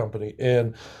production company,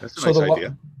 and so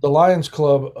the Lions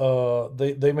Club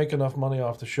they make enough money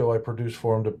off the show I produce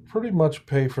for them to pretty much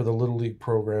pay for the Little League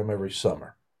program every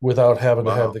summer without having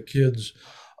to have the kids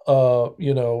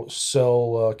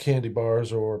sell candy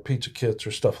bars or pizza kits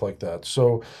or stuff like that.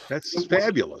 So that's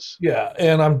fabulous. Yeah,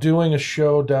 and I'm doing a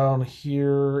show down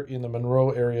here in the Monroe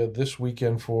area this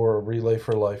weekend for a Relay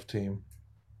for Life team.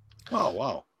 Oh,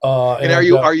 wow. And are I've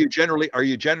you got, generally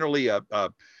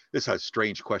this is a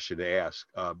strange question to ask.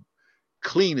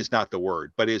 Clean is not the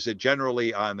word, but is it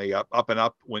generally on the up and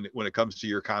up when it comes to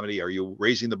your comedy? Are you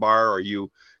raising the bar? Are you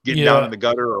getting down in yeah. the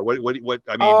gutter, or what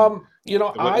I mean,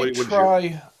 what is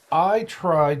your I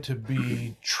try to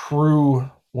be true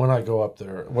when I go up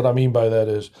there. What I mean by that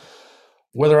is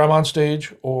whether I'm on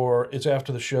stage or it's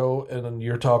after the show and then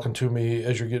you're talking to me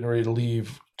as you're getting ready to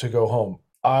leave to go home.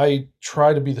 I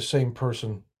try to be the same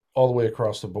person all the way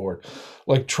across the board.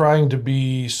 Like trying to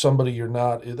be somebody you're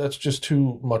not, that's just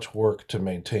too much work to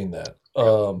maintain that.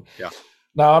 yeah, yeah,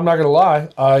 Now, I'm not going to lie,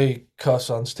 I cuss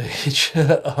on stage.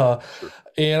 sure,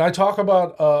 And I talk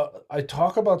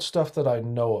about stuff that I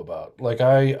know about. Like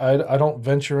I don't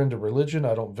venture into religion.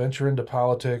 I don't venture into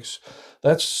politics.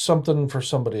 That's something for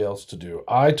somebody else to do.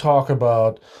 I talk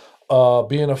about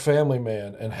being a family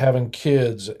man and having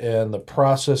kids and the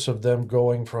process of them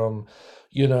going from,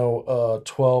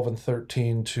 12 and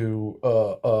 13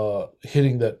 to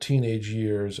hitting that teenage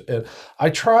years. And I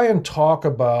try and talk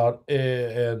about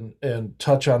and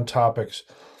touch on topics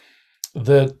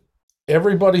that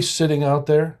everybody sitting out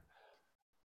there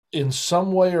in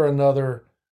some way or another,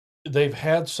 they've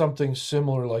had something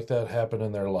similar like that happen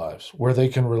in their lives where they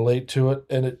can relate to it.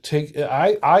 And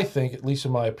I think, at least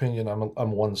in my opinion,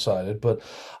 I'm one-sided, but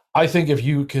I think if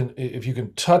you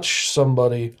can touch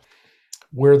somebody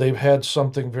where they've had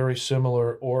something very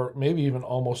similar or maybe even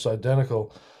almost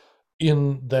identical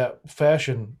in that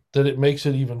fashion, that it makes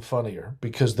it even funnier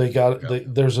because yeah.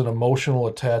 there's an emotional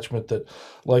attachment that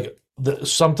like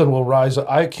something will rise.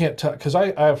 I can't tell because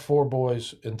I have four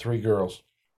boys and three girls.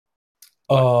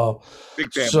 Wow. Uh,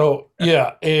 Big family. so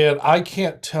yeah, and I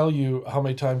can't tell you how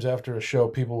many times after a show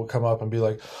people will come up and be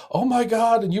like, "Oh my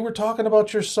God!" And you were talking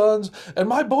about your sons, and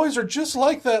my boys are just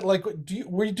like that. Like,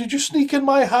 did you sneak in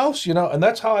my house? And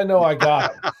that's how I know I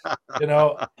got them.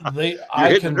 You're I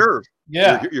hitting a can, nerve.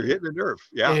 yeah, You're hitting a nerve.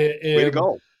 Yeah. Way to and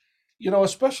go.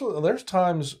 especially there's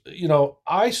times,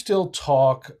 I still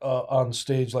talk on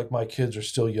stage like my kids are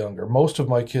still younger. Most of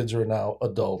my kids are now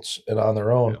adults and on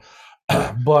their own,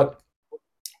 Yeah. but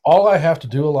all I have to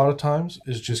do a lot of times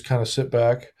is just kind of sit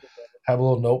back, have a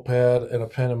little notepad and a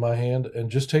pen in my hand, and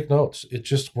just take notes. It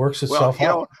just works Well, itself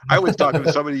out. I was talking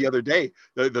to somebody the other day.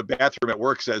 The bathroom at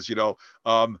work says,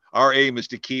 our aim is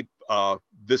to keep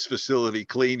this facility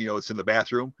clean. It's in the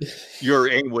bathroom. Your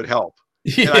aim would help.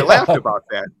 And I laughed Yeah, about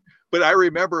that. But I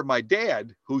remember my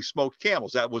dad who smoked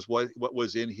Camels. That was what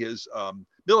was in his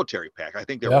military pack. I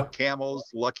think there were yeah. Camels,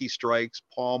 Lucky Strikes,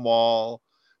 Pall Mall.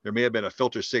 There may have been a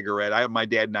filter cigarette. My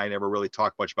dad and I never really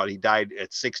talked much about it. He died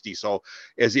at 60. So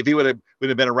as if he would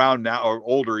have been around now or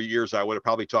older years, I would have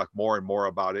probably talked more and more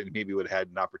about it. And maybe would have had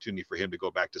an opportunity for him to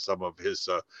go back to some of his,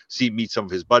 meet some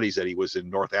of his buddies that he was in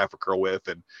North Africa with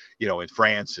and, in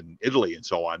France and Italy and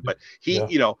so on. But he,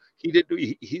 Yeah.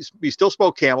 he still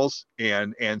spoke Camels.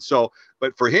 And so,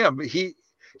 but for him, he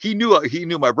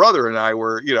knew my brother and I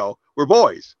were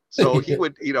boys. So he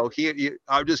would,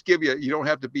 I'll just give you, I don't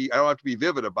have to be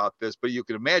vivid about this, but you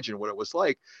can imagine what it was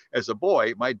like as a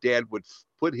boy. My dad would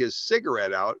put his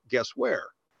cigarette out, guess where?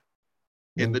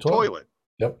 In In the the toilet. toilet.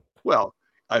 Yep. Well,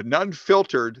 an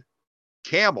unfiltered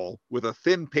Camel with a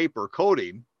thin paper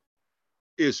coating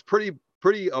is pretty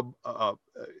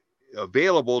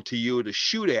available to you to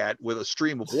shoot at with a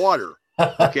stream of water.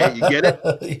 Okay, you get it?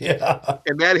 Yeah.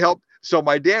 And that helped. So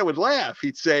my dad would laugh.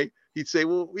 He'd say,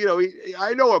 well,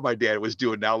 I know what my dad was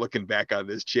doing now, looking back on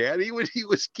this, Chad. He was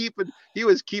keeping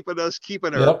us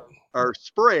keeping our Yep. our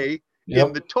spray in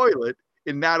Yep. the toilet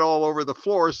and not all over the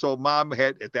floor. So mom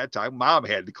had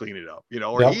to clean it up,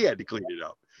 or he Yep. had to clean it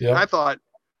up. And I Yep. thought,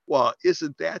 well,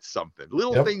 isn't that something?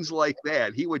 Little Yep. things like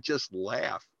that. He would just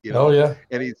laugh, Oh yeah.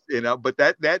 and but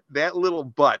that little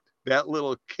butt, that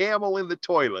little Camel in the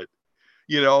toilet,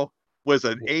 you know, was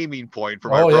an aiming point for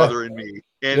my Oh yeah. brother and me.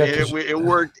 And Yeah. it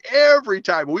worked every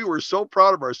time. We were so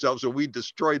proud of ourselves when we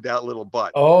destroyed that little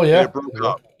butt Oh and yeah. it broke Yeah.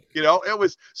 up. It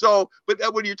was so, but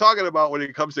when you're talking about when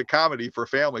it comes to comedy for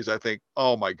families, I think,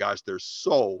 oh my gosh, there's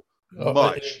so Oh,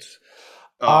 much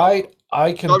uh,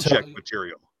 I can tell subject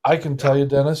material. I can Yeah, tell you,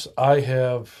 Dennis, I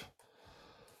have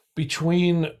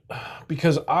between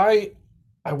because I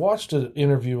watched an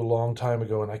interview a long time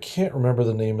ago and I can't remember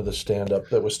the name of the stand-up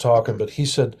that was talking, but he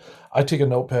said, I take a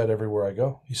notepad everywhere I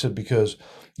go. He said, because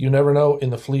you never know in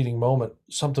the fleeting moment,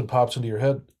 something pops into your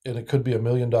head and it could be $1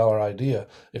 million idea.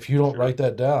 If you don't sure. write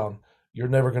that down, you're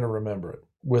never going to remember it.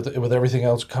 With everything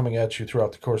else coming at you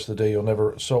throughout the course of the day, you'll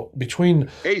never. So between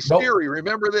Hey no, Siri,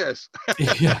 remember this?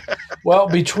 yeah, well,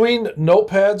 between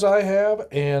notepads I have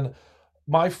and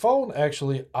My phone,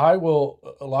 actually, I will,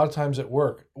 a lot of times at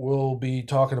work, will be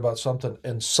talking about something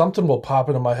and something will pop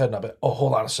into my head and I'll be, oh,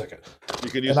 hold on a second. You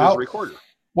can use And it as a recorder.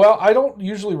 well, I don't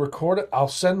usually record it. I'll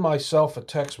send myself a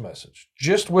text message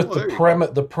just with Oh, there you go.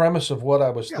 the premise of what I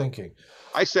was Yeah. thinking.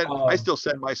 I Um, still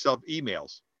send myself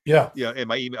emails. yeah, You know, in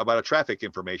my email about a traffic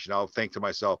information, I'll think to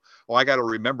myself, oh, I got to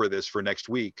remember this for next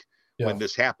week yeah, when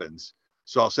this happens.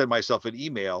 So I'll send myself an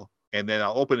email and then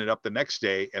I'll open it up the next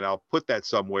day and I'll put that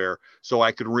somewhere so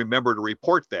I could remember to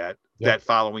report that yep,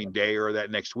 following day or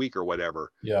that next week or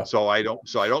whatever. yeah, So I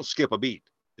don't skip a beat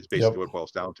is yep. basically what it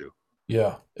boils down to.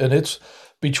 Yeah, and it's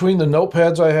between the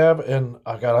notepads I have, and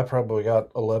I probably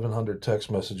got 1,100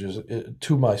 text messages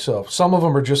to myself. Some of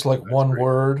them are just like That's one great.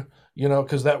 word,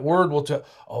 because that word will tell.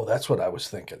 Oh, that's what I was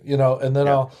thinking, and then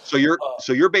Yeah. I'll. So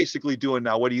you're basically doing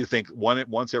now. What do you think?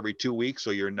 Once every 2 weeks.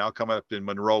 So you're now coming up in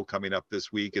Monroe coming up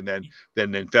this week, and then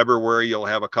in February you'll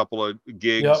have a couple of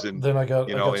gigs Yep. and Then I got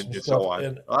some and so stuff, on.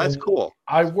 and Oh, that's cool.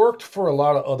 I worked for a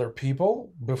lot of other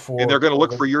people And before they're going to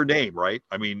look for COVID. your name, right?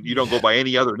 I mean, you don't go by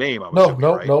any other name, I'm No, assuming,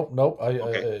 nope, right? nope, nope.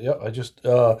 Okay. Yeah, I just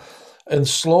and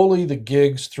slowly the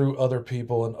gigs through other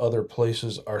people and other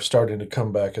places are starting to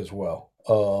come back as well.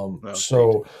 Well, great.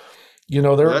 So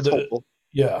Well, they're that's hopeful.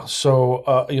 yeah. So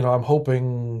I'm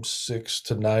hoping 6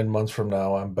 to 9 months from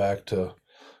now I'm back to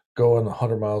going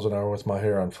 100 miles an hour with my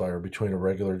hair on fire between a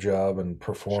regular job and Sure.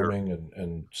 performing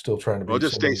and still trying to Well, be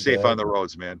just stay somebody's safe on dad. the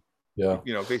roads, man. Yeah.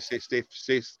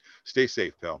 Stay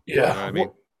safe, pal. You know what Yeah. I mean?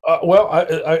 Well,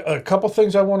 a couple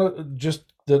things I want to just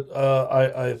that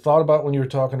I thought about when you were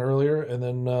talking earlier, and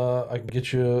then I can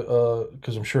get you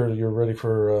because I'm sure you're ready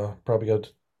for probably got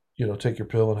to, take your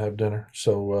pill and have dinner.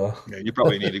 So Yeah, you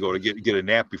probably need to go to get a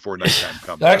nap before nighttime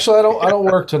comes, huh? actually, I don't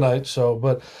work tonight. So,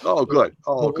 but Oh, the good.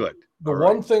 Oh, the, good. the All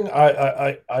right. one thing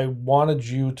I wanted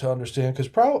you to understand, because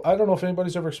probably I don't know if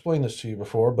anybody's ever explained this to you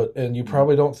before, and you Mhm.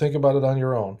 probably don't think about it on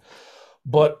your own,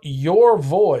 but your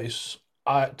voice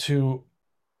to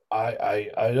I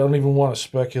don't even want to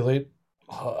speculate.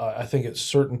 I think at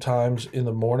certain times in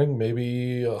the morning,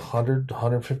 maybe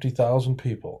 150,000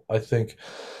 people. I think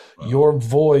Well, your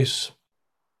voice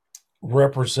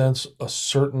represents a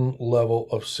certain level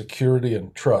of security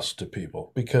and trust to people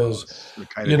well, because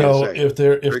it's kind of you to say. if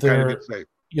Very kind of you they're to say.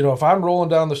 if I'm rolling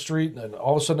down the street and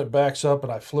all of a sudden it backs up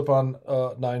and I flip on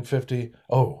 950,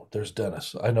 oh, there's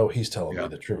Dennis. I know he's telling me Yeah.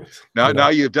 the truth. Now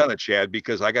you've done it, Chad,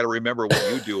 because I got to remember what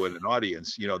you do in an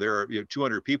audience. There are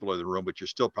 200 people in the room, but you're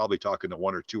still probably talking to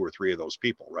one or two or three of those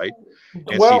people, right?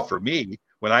 And see, Well, for me,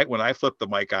 when I flip the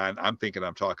mic on, I'm thinking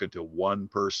I'm talking to one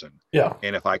person. yeah,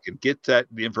 And if I can get the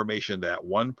information that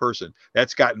one person,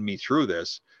 that's gotten me through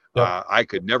this. yep, I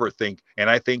could never think, and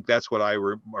I think that's what I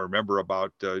remember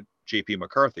about J.P.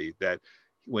 McCarthy. That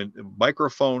when the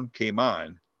microphone came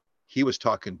on, he was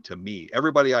talking to me.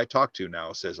 Everybody I talk to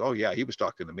now says, "Oh yeah, he was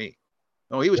talking to me."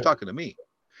 No, he was yep, talking to me.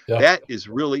 yeah. That is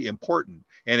really important.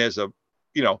 And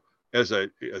you know, as a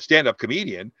stand-up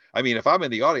comedian, I mean, if I'm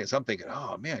in the audience, I'm thinking,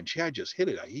 "Oh man, Chad just hit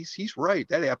it. He's right.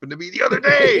 That happened to me the other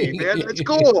day, man. That's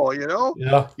cool."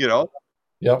 Yeah. You know.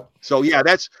 Yep. So yeah,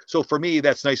 so for me.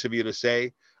 That's nice of you to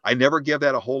say. I never give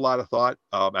that a whole lot of thought.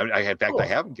 In fact, I Oh,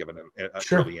 haven't given it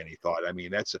sure. really any thought. I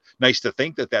mean, that's nice to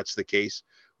think that that's the case.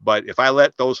 But if I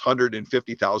let those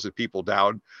 150,000 people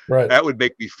down, Right. that would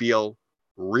make me feel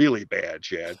really bad,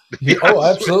 Chad. To Yeah. be Oh,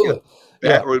 honest with you, absolutely. that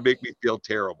Yeah. would make me feel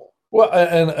terrible. Well,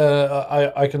 and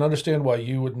I can understand why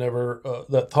you would never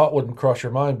that thought wouldn't cross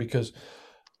your mind because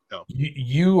No,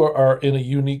 you are in a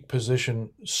unique position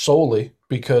solely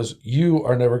because you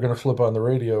are never going to flip on the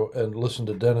radio and listen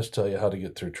to Dennis tell you how to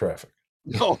get through traffic.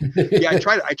 no. Yeah, I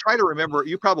try to remember.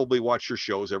 You probably watch your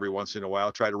shows every once in a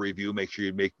while. Try to review, make sure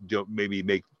you maybe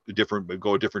make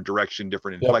go a different direction,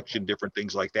 different Yep. inflection, different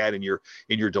things like that in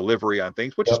your delivery on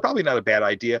things, which is Yep. probably not a bad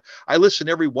idea. I listen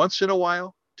every once in a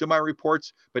while to my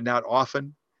reports, but not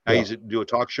often. I Yeah. used to do a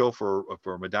talk show for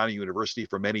Madonna University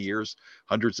for many years,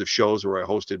 hundreds of shows where I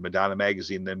hosted Madonna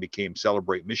Magazine, then became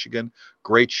Celebrate Michigan.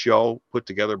 Great show put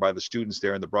together by the students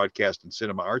there in the broadcast and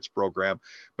cinema arts program.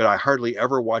 But I hardly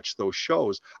ever watch those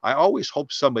shows. I always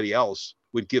hoped somebody else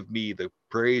would give me the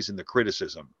praise and the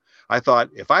criticism. I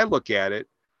thought if I look at it,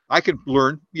 I can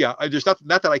learn. Yeah, I just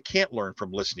not that I can't learn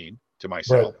from listening to Right.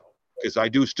 myself, because I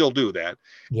do still do that,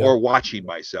 Yeah. or watching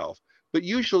myself. But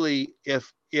usually,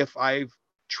 if I've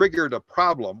triggered a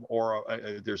problem or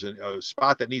there's a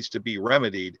spot that needs to be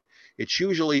remedied, it's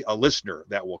usually a listener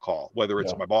that will call, whether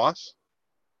it's Yeah. my boss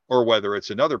or whether it's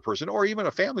another person or even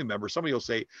a family member. Somebody will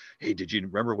say, "Hey, did you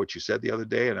remember what you said the other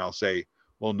day?" And I'll say,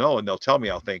 "Well, no." And they'll tell me,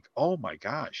 I'll think, "Oh my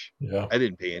gosh, Yeah. I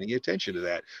didn't pay any attention to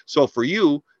that." So for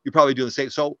you, you're probably doing the same.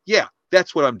 So yeah,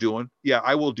 that's what I'm doing. Yeah,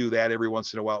 I will do that every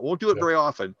once in a while. Won't do it very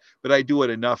often, but I do it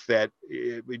enough that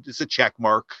it's a check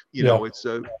mark. It's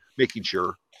making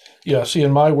sure. Yeah. See,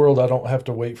 in my world, I don't have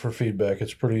to wait for feedback.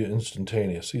 It's pretty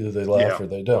instantaneous. Either they laugh or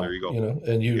they don't. There you go.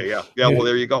 And Yeah. Well,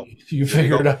 there you go. You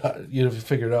figure it out. You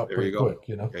figure it out pretty quick.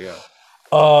 Yeah.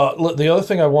 The other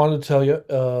thing I wanted to tell you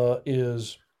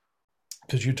is,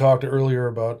 because you talked earlier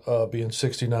about being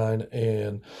 69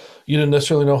 and you didn't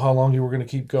necessarily know how long you were going to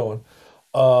keep going.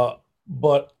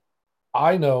 But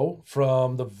I know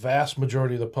from the vast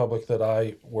majority of the public that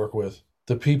I work with,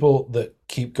 the people that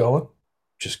keep going,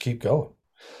 just keep going.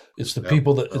 It's the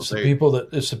people that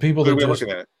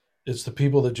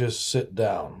just sit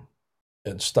down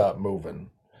and stop moving.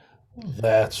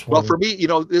 That's when, well, for me,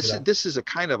 this is a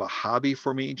kind of a hobby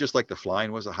for me, just like the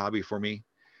flying was a hobby for me.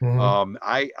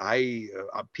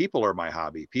 Mm-hmm. People are my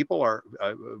hobby. People are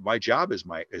my job is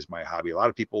my hobby. A lot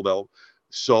of people, they'll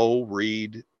sew,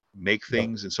 read, make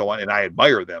things, and so on, and I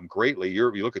admire them greatly.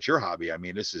 You look at your hobby. I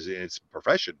mean, it's a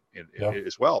profession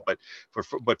as well. But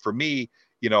for me,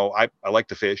 I like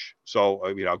to fish. So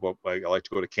I like to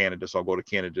go to Canada. So I'll go to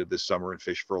Canada this summer and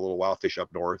fish for a little while, fish up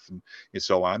north and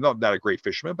so on. I'm not a great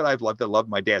fisherman, but I've loved.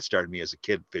 My dad started me as a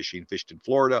kid fishing. Fished in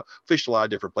Florida, fished a lot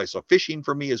of different places. So fishing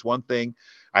for me is one thing.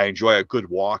 I enjoy a good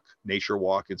walk, nature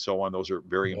walk, and so on. Those are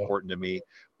very important to me.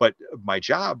 But my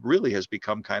job really has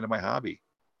become kind of my hobby,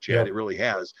 Chad. It really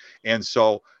has. And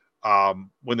so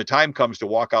when the time comes to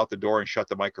walk out the door and shut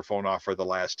the microphone off for the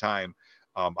last time,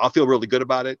 I'll feel really good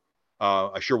about it.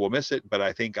 I sure will miss it, but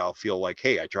I think I'll feel like,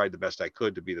 hey, I tried the best I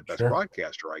could to be the best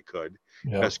broadcaster I could,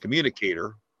 best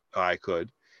communicator I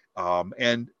could,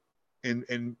 and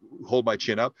hold my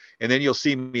chin up. And then you'll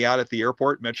see me out at the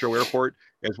airport, Metro Airport,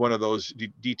 as one of those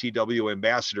DTW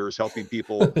ambassadors helping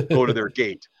people go to their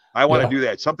gate. I want to do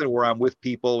that, something where I'm with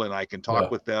people and I can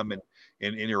talk with them and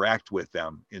interact with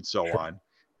them and so on.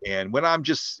 And when I'm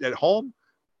just at home,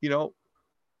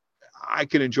 I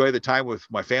can enjoy the time with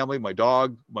my family, my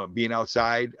dog, being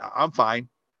outside. I'm fine.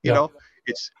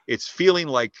 It's feeling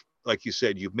like you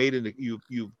said, you've made it.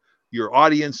 Your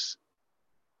audience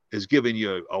has given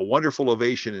you a wonderful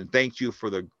ovation and thanked you for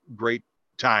the great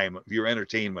time of your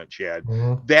entertainment, Chad.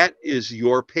 Mm-hmm. That is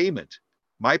your payment.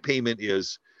 My payment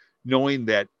is knowing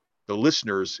that the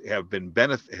listeners I've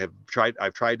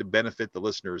tried to benefit the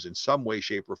listeners in some way,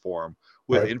 shape, or form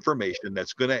with information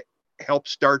that's going to help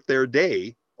start their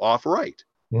day off right,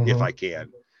 if I can,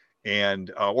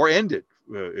 and or end it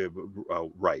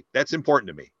right. That's important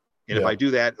to me, and if I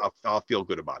do that, I'll feel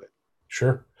good about it.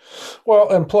 Sure. Well,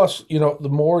 and plus, the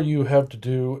more you have to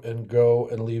do and go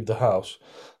and leave the house,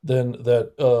 then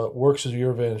that works as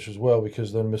your advantage as well,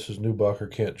 because then Mrs.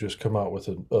 Neubacher can't just come out with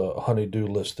a honey-do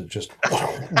list that just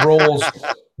rolls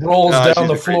down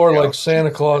the floor like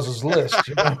Santa Claus's list.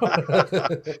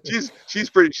 She's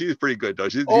pretty good though.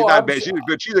 She's not bad.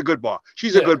 She's a good boss.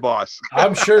 She's a good boss.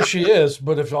 I'm sure she is,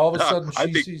 but if all of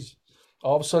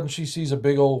a sudden she sees a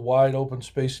big old wide open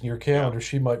space in your calendar,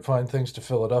 she might find things to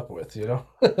fill it up with,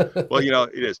 Well,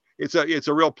 it is. It's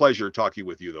a real pleasure talking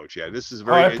with you though, Chad. This is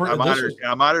very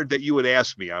I'm honored that you would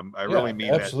ask me. I really mean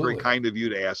that. It's very kind of you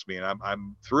to ask me, and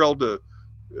I'm thrilled to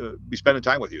be spending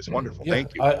time with you. It's wonderful.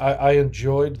 Thank you. I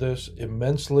enjoyed this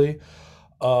immensely.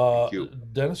 Thank you.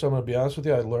 Dennis, I'm going to be honest with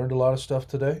you. I learned a lot of stuff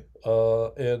today.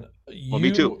 And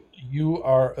me too. You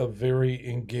are a very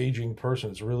engaging person.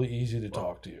 It's really easy to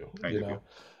talk to you.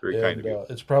 Very kind of you.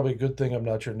 It's probably a good thing I'm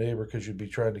not your neighbor, because you'd be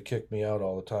trying to kick me out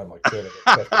all the time. Like,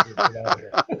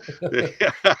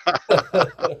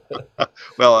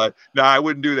 well, no, I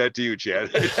wouldn't do that to you,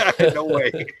 Chad. No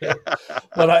way.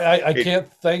 But I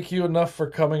can't thank you enough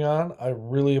for coming on. I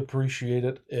really appreciate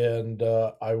it. And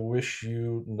I wish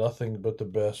you nothing but the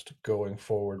best going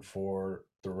forward for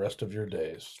the rest of your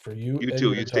days, for you and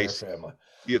too. Your entire family.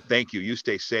 Thank you. You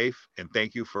stay safe, and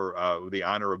thank you for the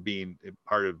honor of being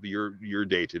part of your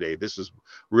day today. This is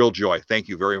real joy. Thank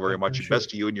you very, very much. Best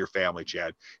to you and your family,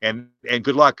 Chad, and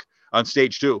good luck on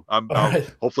stage too.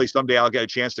 Hopefully someday I'll get a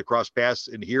chance to cross paths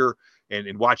and hear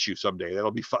and watch you someday. That'll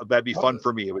be fun. That'd be fun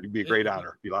for me. It would be a great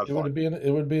honor. It'd be a lot of fun.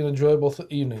 It would be an enjoyable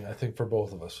evening, I think, for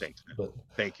both of us. Thanks, man. But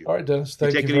thank you. All right, Dennis.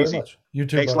 Thank you very much. You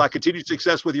too. Thanks a lot. Continued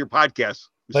success with your podcast.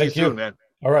 See you soon, man.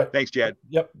 All right. Thanks, Chad.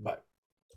 Yep. Bye.